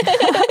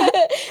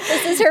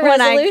This is her when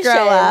resolution.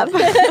 I grow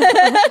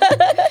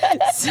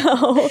up.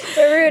 So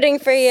We're rooting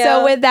for you.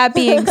 So with that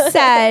being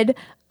said,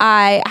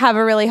 I have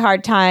a really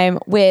hard time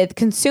with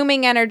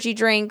consuming energy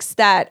drinks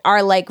that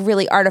are like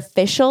really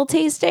artificial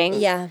tasting.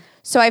 Yeah.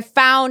 So I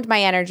found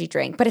my energy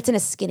drink, but it's in a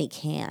skinny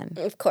can.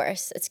 Of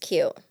course. It's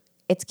cute.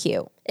 It's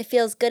cute. It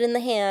feels good in the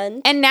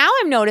hand. And now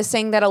I'm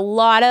noticing that a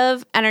lot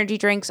of energy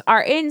drinks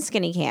are in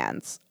skinny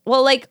cans.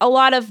 Well, like a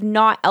lot of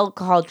not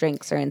alcohol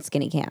drinks are in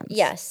skinny cans.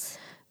 Yes.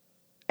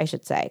 I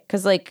should say.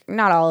 Because like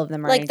not all of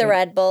them are Like the anything.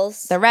 Red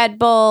Bulls. The Red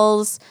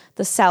Bulls,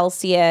 the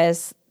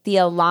Celsius, the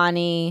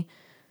Alani,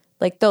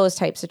 like those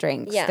types of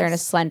drinks. Yes. They're in a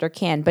slender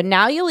can. But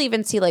now you'll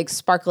even see like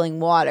sparkling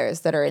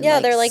waters that are in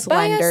they're like,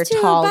 buy slender, us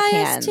too, tall buy us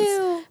cans.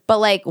 too. But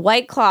like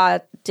White Claw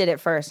did it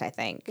first, I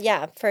think.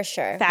 Yeah, for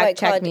sure. Fact White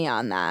check Claw- me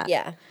on that.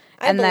 Yeah.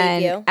 I And believe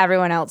then you.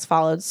 everyone else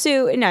followed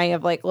suit. And now you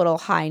have like little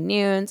high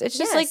noons. It's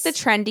just like the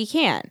Yes. trendy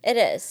can. It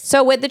is.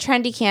 So with the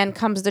trendy can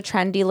comes the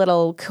trendy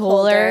little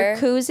cooler Holder.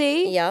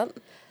 koozie. Yep.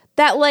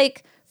 That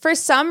like for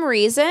some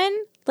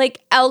reason,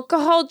 like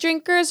alcohol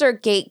drinkers are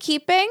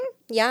gatekeeping.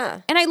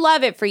 Yeah. And I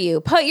love it for you.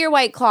 Put your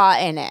White Claw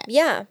in it.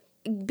 Yeah.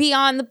 Be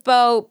on the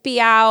boat, be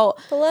out.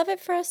 But love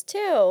it for us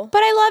too. But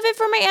I love it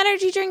for my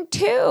energy drink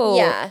too.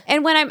 Yeah.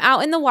 And when I'm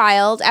out in the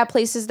wild at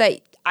places that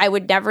I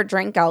would never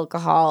drink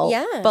alcohol.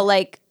 Yeah. But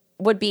like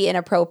would be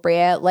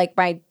inappropriate, like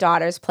my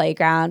daughter's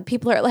playground.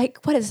 People are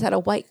like, what is that, a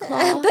White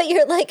Claw? But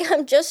you're like,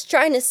 I'm just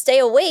trying to stay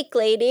awake,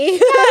 lady.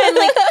 Yeah, and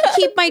like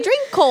keep my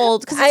drink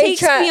cold because it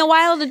takes me a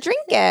while to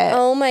drink it.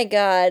 Oh my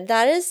God.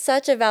 That is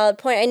such a valid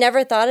point. I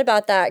never thought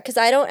about that because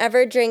I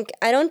don't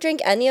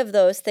drink any of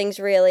those things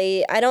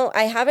really.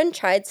 I haven't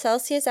tried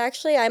Celsius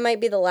actually. I might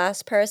be the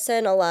last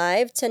person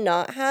alive to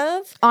not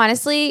have.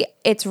 Honestly,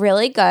 it's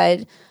really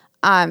good.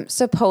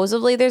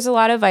 Supposedly there's a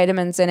lot of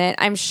vitamins in it.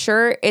 I'm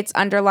sure it's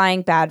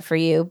underlying bad for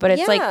you, but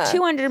it's like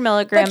 200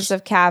 milligrams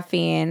of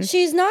caffeine.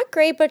 She's not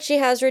great, but she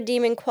has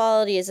redeeming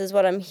qualities is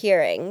what I'm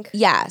hearing.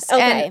 Yes.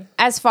 Okay. And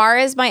as far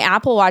as my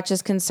Apple Watch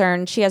is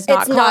concerned, she has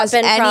not caused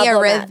any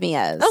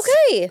arrhythmias.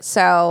 Okay.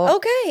 So.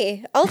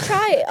 Okay. I'll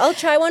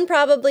try one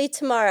probably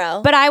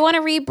tomorrow. But I want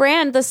to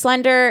rebrand the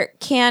Slender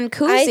Can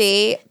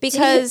Koozie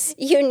because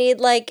you need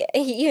like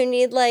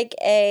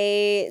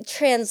a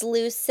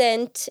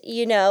translucent,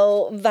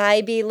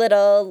 vibey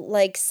little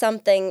like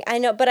something. I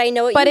know what you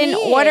mean. But in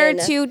order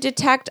to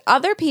detect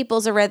other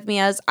people's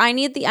arrhythmias, I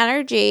need the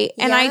energy,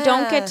 and I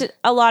don't get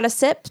a lot of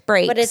sip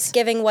breaks. But it's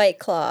giving White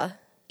Claw.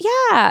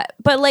 Yeah,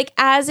 but like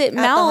as it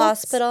melts, at the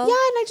hospital. Yeah, and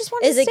I just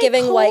want to. Is it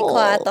giving cold. White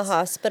Claw at the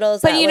hospital?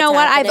 But you know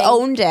what? Happening? I've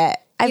owned it.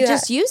 I've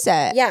just used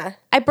it. Yeah,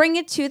 I bring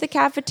it to the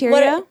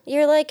cafeteria.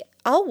 You're like,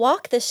 I'll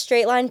walk this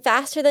straight line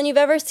faster than you've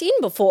ever seen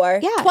before.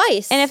 Yeah.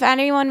 Twice. And if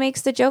anyone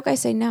makes the joke, I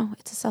say, no,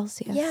 it's a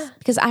Celsius. Yeah.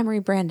 Because I'm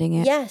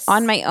rebranding it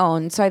on my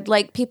own. So I'd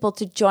like people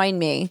to join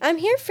me. I'm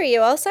here for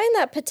you. I'll sign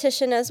that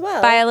petition as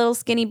well. Buy a little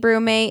skinny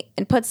brewmate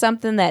and put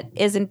something that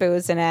isn't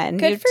booze in it. And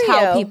Good you for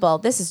tell you. people,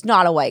 this is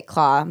not a White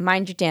Claw.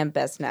 Mind your damn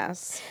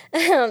business.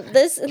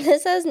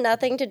 This has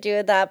nothing to do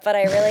with that, but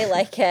I really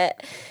like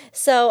it.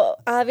 So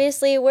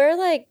obviously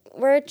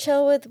we're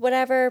chill with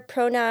whatever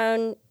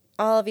pronoun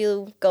all of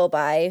you go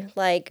by.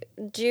 Like,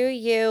 do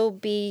you,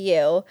 be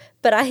you.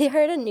 But I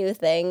heard a new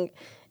thing.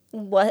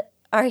 What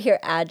are your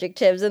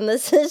adjectives? And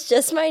this is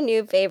just my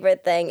new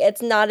favorite thing.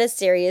 It's not a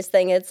serious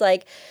thing. It's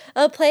like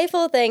a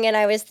playful thing. And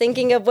I was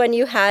thinking of when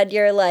you had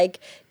your like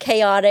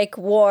chaotic,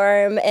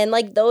 warm, and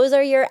like those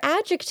are your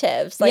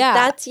adjectives. Like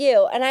that's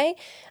you. And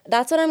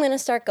that's what I'm going to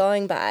start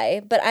going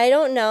by. But I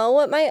don't know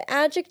what my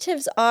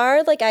adjectives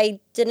are. Like I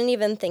didn't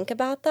even think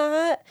about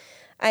that.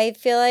 I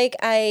feel like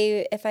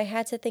if I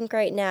had to think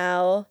right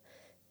now,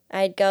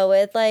 I'd go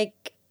with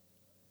like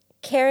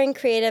caring,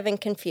 creative,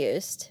 and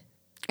confused.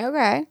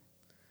 Okay.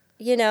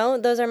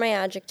 Those are my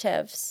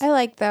adjectives. I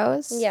like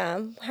those.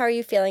 Yeah. How are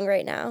you feeling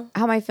right now?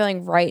 How am I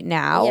feeling right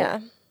now? Yeah.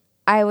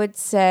 I would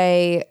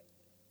say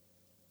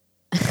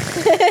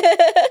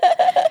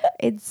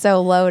it's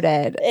so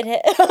loaded.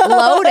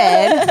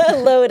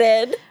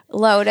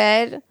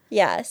 Loaded.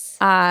 Yes.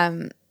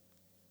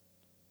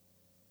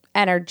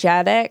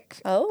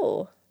 Energetic.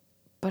 Oh.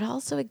 But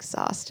also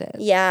exhausted.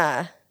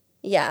 Yeah.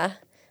 Yeah.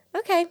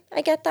 Okay.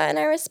 I get that and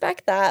I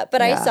respect that.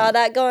 But I saw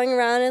that going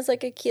around as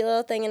like a cute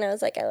little thing and I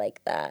was like, I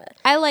like that.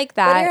 I like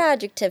that. What are your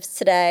adjectives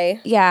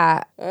today?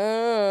 Yeah.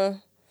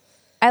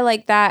 I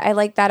like that. I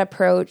like that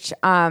approach.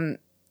 I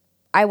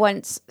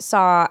once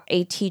saw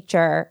a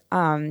teacher,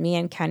 me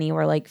and Kenny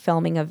were like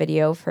filming a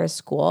video for a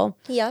school.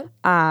 Yep.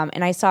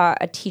 And I saw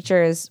a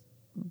teacher's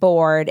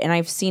board and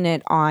I've seen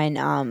it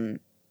on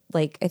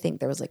like I think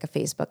there was like a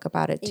Facebook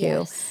about it too.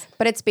 Yes.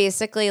 But it's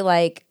basically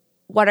like,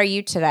 what are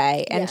you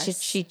today? And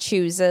she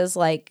chooses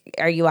like,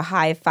 are you a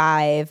high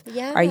five?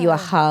 Yeah. Are you a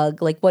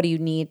hug? Like, what do you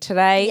need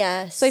today?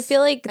 Yes. So I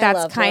feel like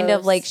that's kind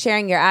of like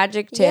sharing your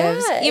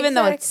adjectives, even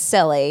though it's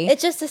silly.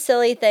 It's just a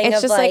silly thing.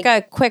 It's just like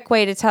a quick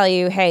way to tell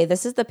you, hey,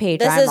 this is the page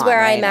this I'm is on where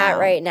right I'm now. at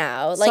right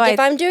now. Like So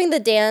if I'm doing the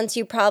dance,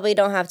 you probably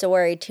don't have to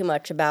worry too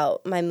much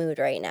about my mood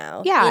right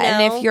now. Yeah.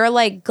 And if you're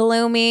like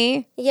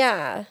gloomy,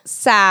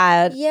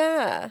 sad,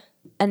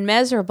 and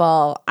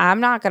miserable, I'm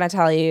not going to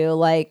tell you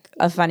like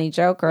a funny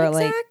joke or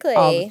like,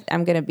 oh,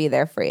 I'm going to be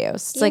there for you. So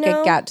it's like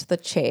a get to the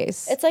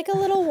chase. It's like a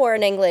little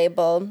warning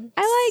label.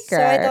 I like her.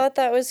 So I thought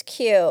that was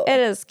cute. It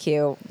is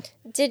cute.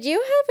 Did you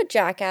have a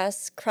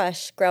Jackass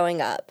crush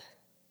growing up?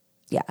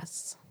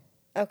 Yes.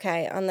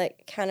 Okay. On the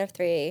count of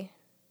 3,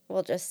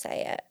 we'll just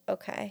say it.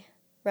 Okay.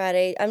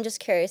 Ready? I'm just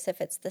curious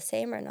if it's the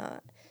same or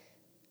not.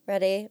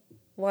 Ready?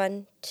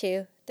 1,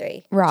 2,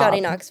 3. Rob.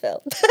 Johnny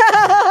Knoxville.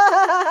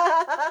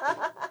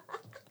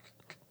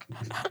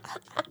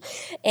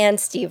 And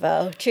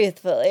Steve-O,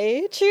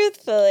 truthfully.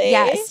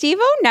 Yeah,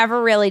 Steve-O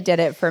never really did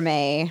it for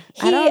me.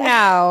 I don't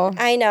know.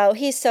 I know.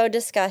 He's so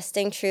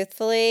disgusting,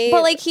 truthfully.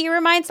 But like he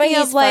reminds me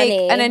of like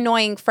an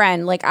annoying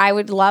friend. Like I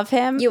would love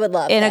him. You would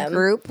love him. In a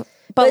group.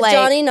 But like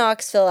Johnny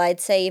Knoxville, I'd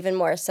say even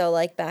more so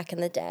like back in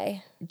the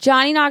day.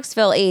 Johnny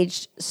Knoxville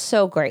aged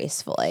so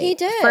gracefully. He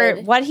did. For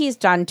what he's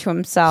done to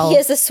himself. He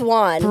is a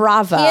swan.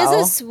 Bravo. He is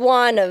a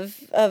swan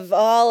of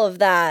all of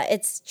that.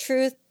 It's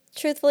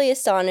truthfully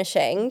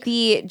astonishing.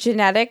 The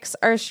genetics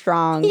are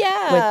strong with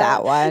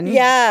that one.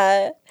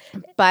 Yeah.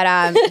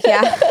 But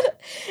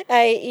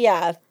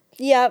yeah.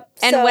 Yep.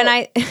 And when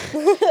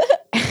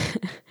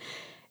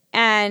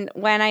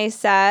I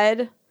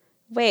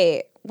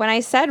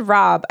said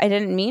Rob, I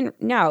didn't mean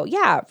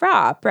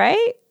Rob,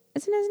 right?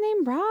 Isn't his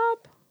name Rob?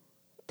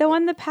 The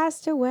one that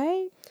passed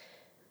away?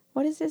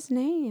 What is his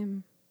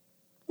name?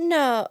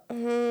 No.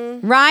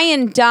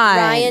 Ryan Dunn.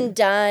 Ryan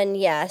Dunn.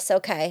 Yes.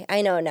 Okay.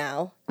 I know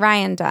now.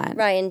 Ryan Dunn.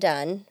 Ryan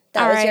Dunn.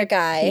 That was your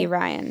guy.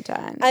 Ryan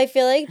Dunn. I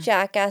feel like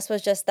Jackass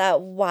was just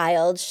that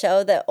wild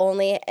show that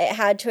only it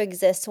had to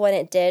exist when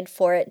it did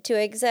for it to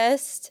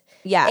exist.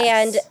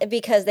 Yes. And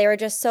because they were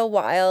just so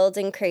wild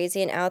and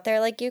crazy and out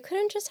there, like you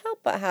couldn't just help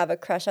but have a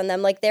crush on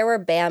them. Like there were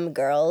BAM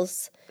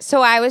girls.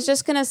 So I was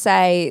just going to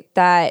say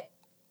that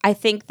I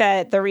think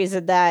that the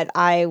reason that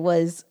I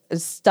was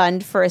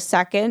stunned for a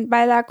second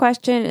by that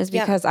question is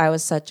because I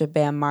was such a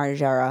Bam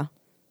Margera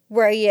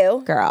Were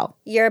you? girl.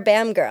 You're a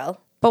BAM girl.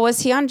 But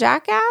was he on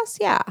Jackass?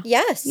 Yeah.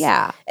 Yes.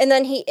 Yeah. And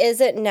then he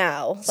isn't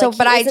now. So, Like,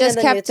 but he I isn't in just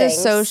the kept new things.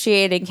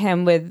 associating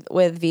him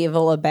with Viva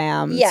La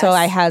Bam. Yes. So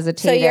I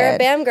hesitated. So you're a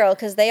BAM girl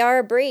because they are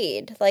a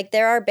breed. Like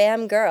there are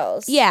BAM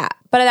girls. Yeah.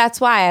 But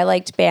that's why I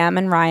liked Bam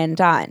and Ryan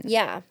Dunn.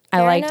 Yeah.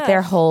 I liked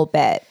their whole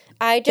bit.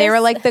 They were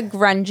like the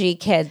grungy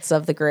kids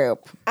of the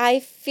group.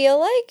 I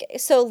feel like,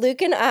 so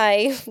Luke and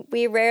I,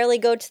 we rarely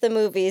go to the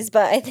movies,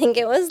 but I think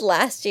it was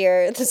last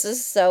year. This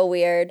is so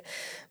weird.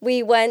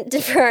 We went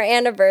for our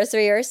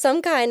anniversary or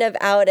some kind of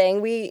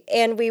outing. We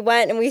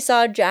went and we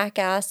saw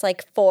Jackass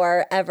like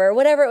Forever,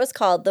 whatever it was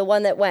called, the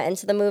one that went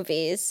into the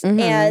movies.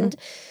 Mm-hmm. And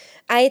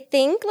I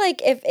think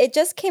like if it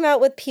just came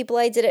out with people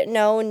I didn't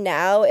know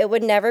now, it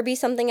would never be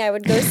something I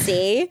would go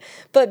see.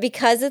 But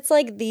because it's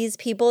like these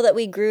people that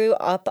we grew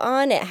up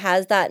on, it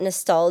has that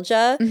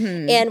nostalgia.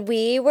 Mm-hmm. And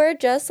we were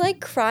just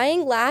like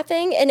crying,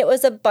 laughing. And it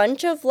was a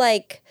bunch of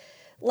like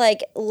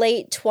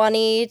late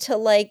 20 to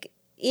like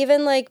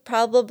even like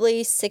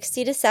probably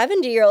 60 to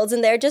 70-year-olds,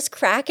 and they're just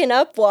cracking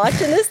up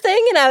watching this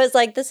thing. And I was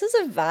like, this is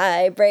a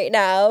vibe right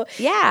now.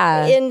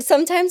 Yeah. And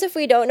sometimes if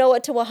we don't know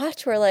what to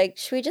watch, we're like,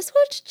 should we just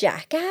watch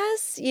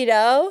Jackass? You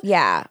know?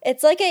 Yeah.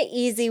 It's like an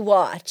easy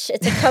watch.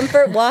 It's a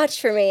comfort watch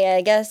for me.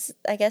 I guess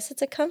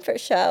it's a comfort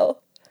show.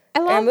 I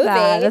love movie.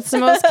 that. That's the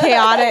most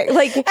chaotic.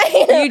 Like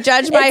you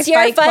judge my It's your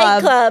Fight Fight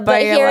Club,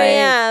 but you're here I like,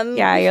 am.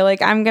 Yeah, you're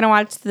like, I'm gonna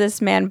watch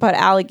this man put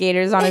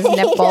alligators on his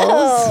nipples.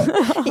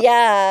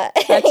 Yeah,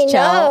 That's I chill.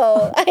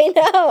 know.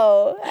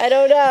 I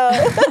don't know.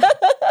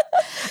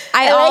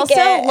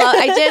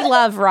 I did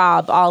love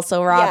Rob Yes.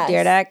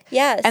 Dyrdek.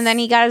 Yes. And then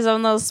he got his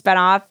own little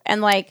spinoff,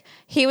 and like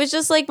he was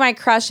just like my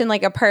crush in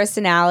like a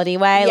personality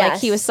way. Like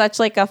he Yes. was such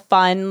like a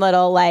fun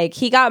little like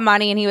he got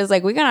money and he was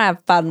like, we're gonna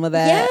have fun with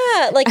it.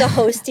 Yeah, like a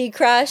hosty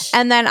crush.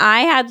 And then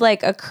I had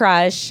like a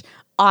crush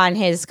on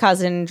his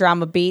cousin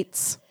Drama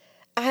Beats.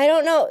 I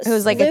don't know. Who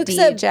was like a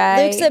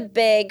DJ. Luke's a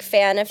big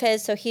fan of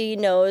his, so he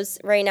knows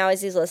right now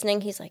as he's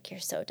listening, he's like,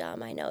 you're so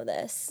dumb, I know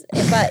this.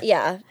 But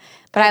yeah.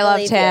 But I loved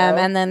believe him.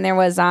 you. And then there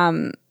was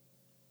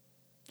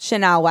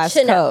Chanel West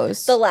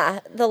Coast. The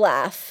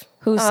laugh.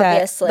 Who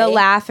obviously. said the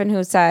laugh and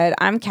who said,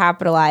 I'm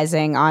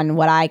capitalizing on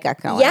what I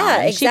got going on. Yeah,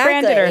 And exactly. She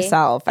branded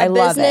herself. I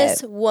love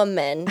it. A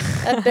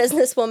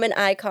businesswoman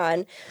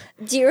icon.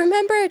 Do you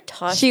remember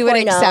Tosh? She would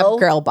accept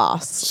Girl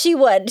Boss. She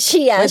would.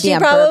 She the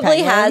probably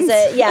Emperor has Penguins.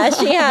 it. Yeah,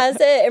 she has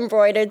it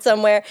embroidered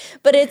somewhere.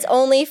 But it's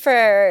only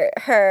for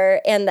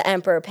her and the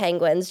Emperor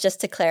Penguins, just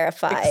to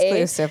clarify.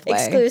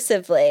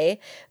 Exclusively.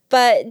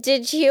 But do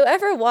you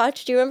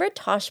remember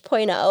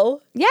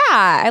Tosh.0? Yeah,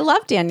 I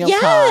love Daniel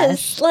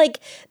Yes. Tosh. Like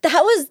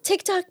that was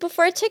TikTok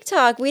before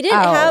TikTok. We didn't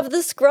have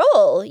the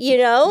scroll,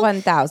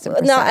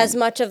 1,000%. Not as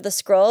much of the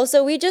scroll.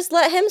 So we just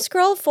let him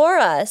scroll for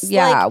us.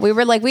 Yeah, we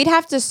were like, we'd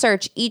have to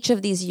search each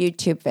of these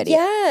YouTube videos.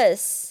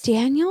 Yes.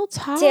 Daniel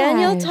Tosh.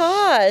 Daniel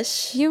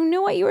Tosh. You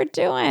knew what you were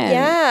doing.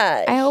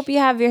 Yeah. I hope you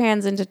have your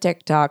hands into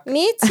TikTok.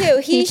 Me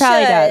too. He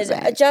probably should.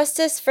 doesn't.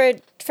 Justice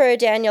for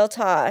Daniel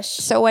Tosh.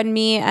 So when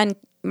me and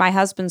my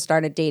husband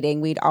started dating,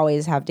 we'd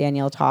always have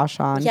Daniel Tosh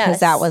on because Yes.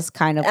 that was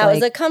kind of That like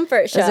was a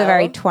comfort show. It was a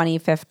very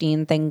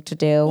 2015 thing to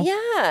do.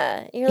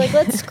 Yeah. You're like,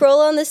 let's scroll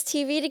on this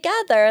TV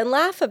together and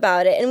laugh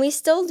about it. And we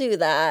still do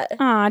that.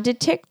 Aw, did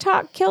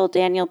TikTok kill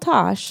Daniel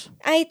Tosh?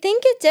 I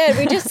think it did.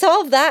 We just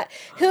solved that.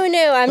 Who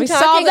knew? We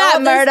solved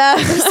that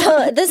murder.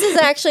 So this is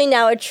actually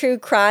now a true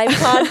crime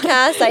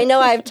podcast. I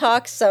know I've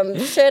talked some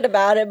shit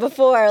about it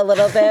before a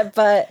little bit,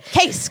 but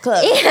Case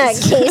closed. yeah,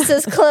 case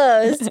is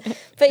closed.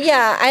 But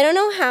yeah, I don't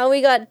know how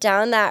we got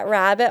down that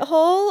rabbit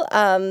hole.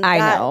 I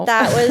know.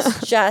 That was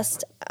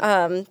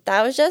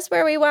just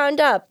where we wound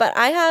up. But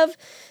I have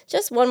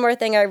just one more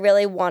thing I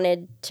really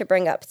wanted to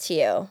bring up to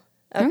you.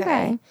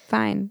 Okay,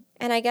 fine.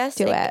 And I guess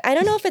Do it. I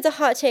don't know if it's a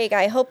hot take.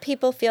 I hope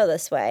people feel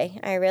this way.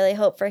 I really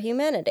hope for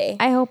humanity.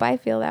 I hope I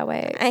feel that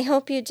way. I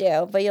hope you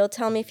do, but you'll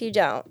tell me if you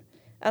don't.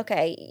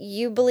 Okay,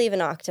 you believe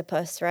in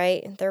octopus,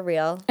 right? They're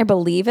real. I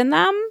believe in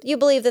them. You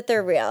believe that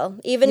they're real,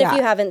 even if Yeah.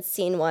 you haven't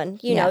seen one.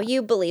 You know, Yeah.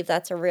 you believe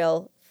that's a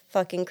real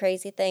fucking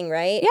crazy thing,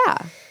 right? Yeah.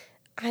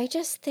 I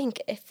just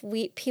think if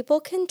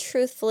people can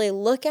truthfully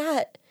look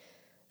at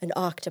an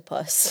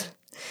octopus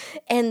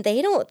and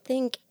they don't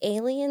think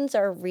aliens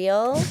are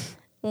real,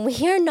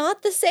 We are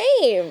not the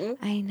same.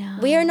 I know.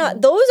 We are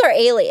not. Those are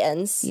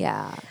aliens.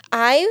 Yeah.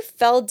 I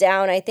fell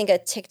down, I think, a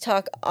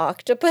TikTok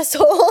octopus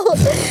hole.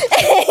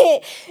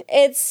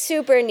 It's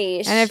super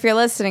niche. And if you're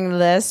listening to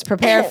this,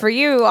 prepare for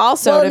you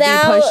also well, to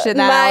be pushed in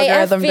that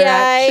algorithm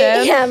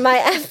direction. Yeah, my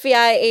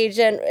FBI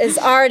agent is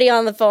already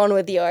on the phone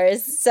with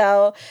yours.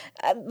 So,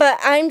 but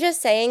I'm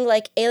just saying,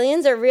 like,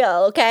 aliens are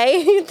real,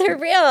 okay? They're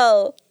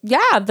real.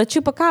 Yeah, the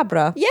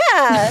chupacabra.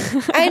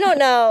 Yeah. I don't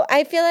know.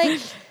 I feel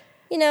like,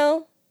 you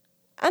know,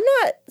 I'm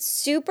not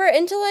super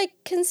into like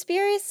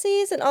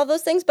conspiracies and all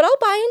those things, but I'll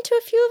buy into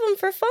a few of them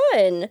for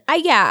fun. I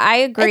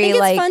agree. I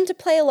think it's fun to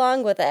play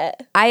along with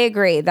it. I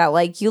agree that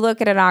like you look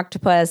at an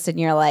octopus and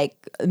you're like,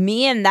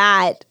 me and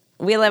that,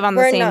 we live on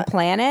the same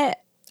planet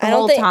the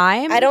whole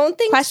time. I don't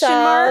think Question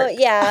so. mark?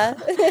 Yeah.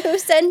 Who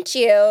sent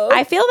you?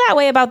 I feel that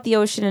way about the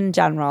ocean in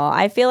general.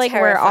 I feel like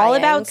we're all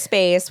about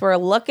space. We're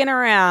looking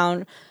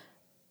around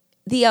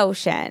the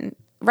ocean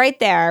right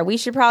there. We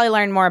should probably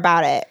learn more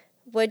about it.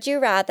 Would you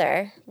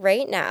rather,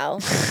 right now,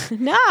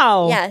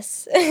 no.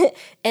 Yes,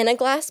 in a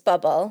glass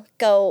bubble,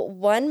 go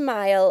 1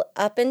 mile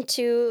up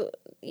into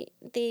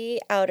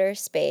the outer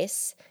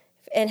space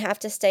and have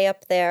to stay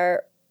up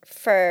there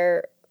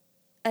for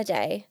a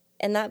day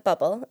in that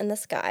bubble in the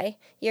sky?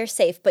 You're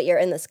safe, but you're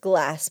in this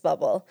glass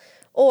bubble.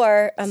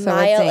 Or a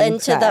mile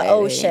into the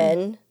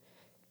ocean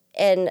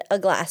in a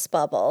glass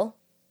bubble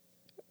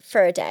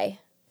for a day.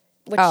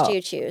 Which do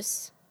you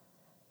choose?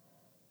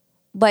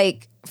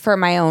 Like for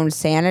my own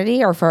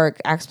sanity or for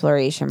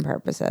exploration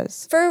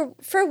purposes? For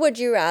would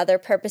you rather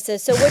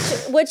purposes. So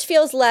which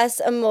feels less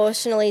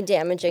emotionally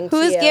damaging to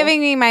you? Who's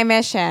giving me my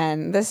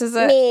mission? This is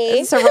a Me.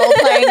 It's a role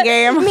playing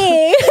game.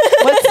 Me.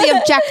 What's the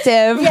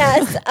objective?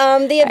 Yes.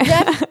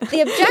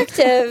 The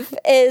objective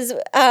is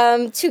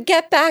to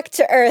get back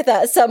to Earth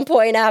at some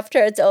point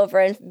after it's over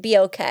and be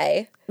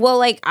okay. Well,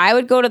 like I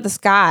would go to the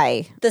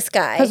sky. The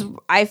sky. Because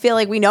I feel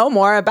like we know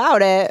more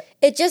about it.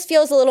 It just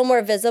feels a little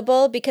more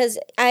visible because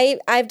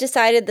I've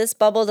decided this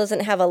bubble doesn't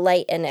have a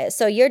light in it.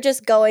 So you're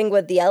just going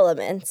with the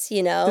elements,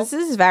 you know? This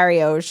is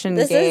very Ocean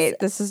Gate.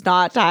 This is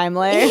not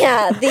timely.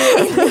 Yeah.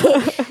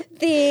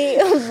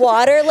 The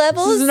water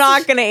levels. This is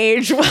not going to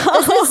age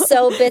well. This is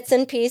so bits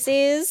and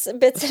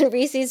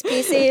Reese's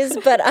Pieces.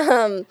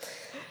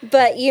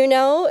 But you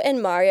know,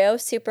 in Mario,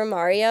 Super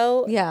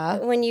Mario,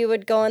 when you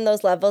would go in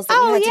those levels that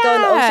you had to go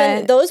in the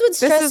ocean, those would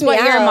stress me out. This is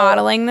what you're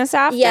modeling this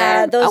after?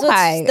 Yeah, those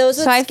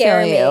would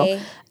scare me.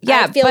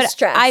 Yeah, I'd feel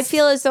stressed. I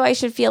feel as though I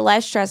should feel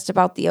less stressed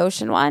about the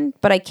ocean one,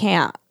 but I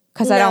can't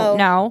because I don't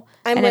know,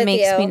 and it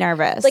makes me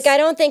nervous. Like, I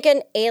don't think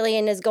an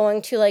alien is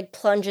going to, like,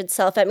 plunge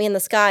itself at me in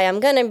the sky. I'm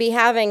going to be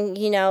having,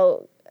 you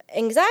know,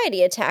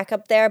 anxiety attack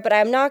up there, but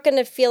I'm not going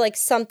to feel like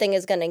something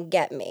is going to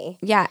get me.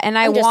 Yeah, and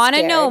I want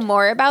to know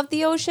more about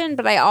the ocean,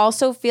 but I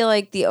also feel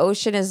like the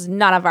ocean is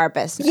none of our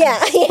business. Yeah.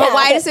 But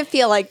why does it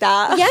feel like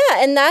that?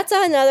 Yeah, and that's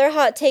another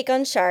hot take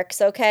on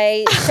sharks,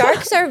 okay?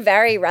 Sharks are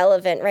very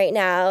relevant right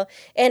now,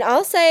 and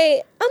I'll say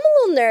I'm a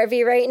little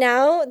nervy right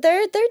now.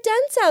 They're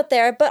dense out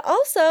there, but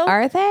also...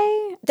 Are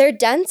they? They're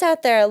dense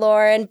out there,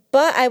 Lauren,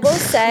 but I will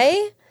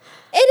say...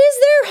 It is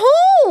their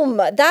home.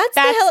 That's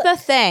the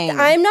thing.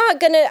 I'm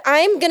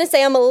gonna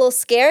say I'm a little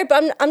scared,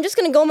 but I'm just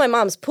gonna go in my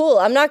mom's pool.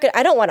 I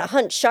don't want to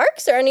hunt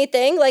sharks or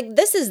anything. Like,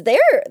 this is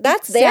their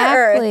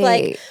Earth.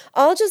 Like,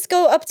 I'll just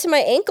go up to my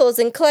ankles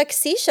and collect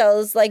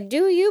seashells. Like,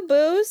 do you,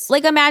 booze?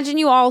 Like, imagine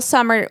we all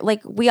summer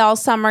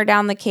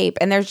down the Cape,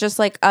 and there's just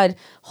like a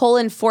whole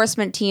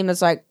enforcement team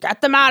that's like,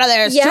 get them out of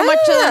there. There's too much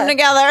of them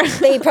together.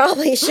 They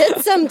probably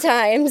should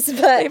sometimes,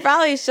 but they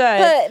probably should.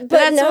 But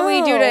that's what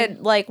we do to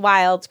like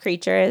wild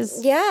creatures.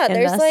 Yeah,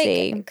 there's like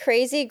sea.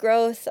 Crazy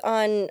growth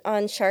on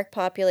shark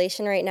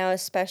population right now,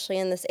 especially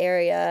in this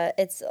area.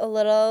 It's a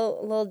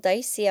little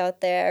dicey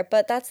out there,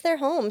 but that's their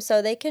home,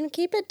 so they can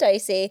keep it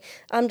dicey.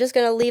 I'm just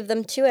gonna leave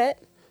them to it.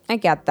 I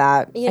get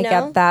that. I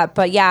get that.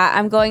 But yeah,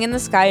 I'm going in the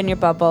sky in your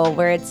bubble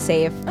where it's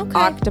safe. Okay.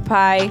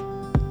 Octopi,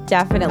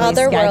 definitely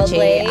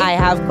sketchy. I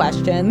have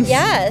questions.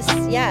 Yes.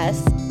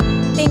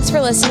 Thanks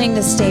for listening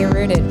to Stay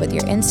Rooted with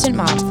your instant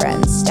mom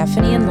friends,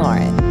 Stephanie and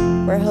Lauren.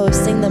 We're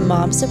hosting the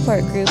mom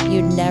support group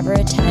you'd never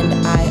attend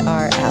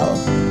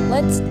IRL.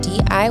 Let's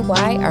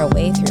DIY our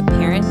way through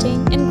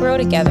parenting and grow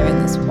together in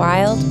this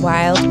wild,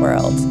 wild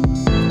world.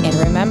 And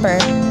remember,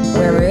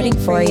 we're rooting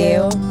for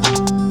you.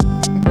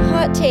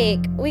 Hot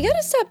take. We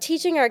gotta stop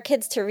teaching our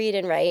kids to read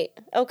and write,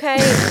 okay?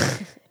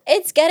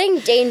 It's getting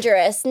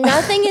dangerous.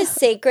 Nothing is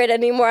sacred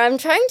anymore. I'm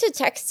trying to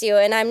text you,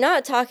 and I'm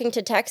not talking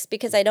to text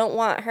because I don't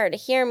want her to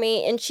hear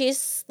me, and she's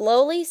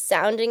slowly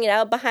sounding it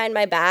out behind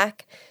my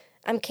back.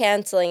 I'm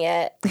canceling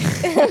it.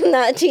 I'm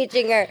not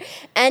teaching her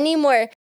anymore.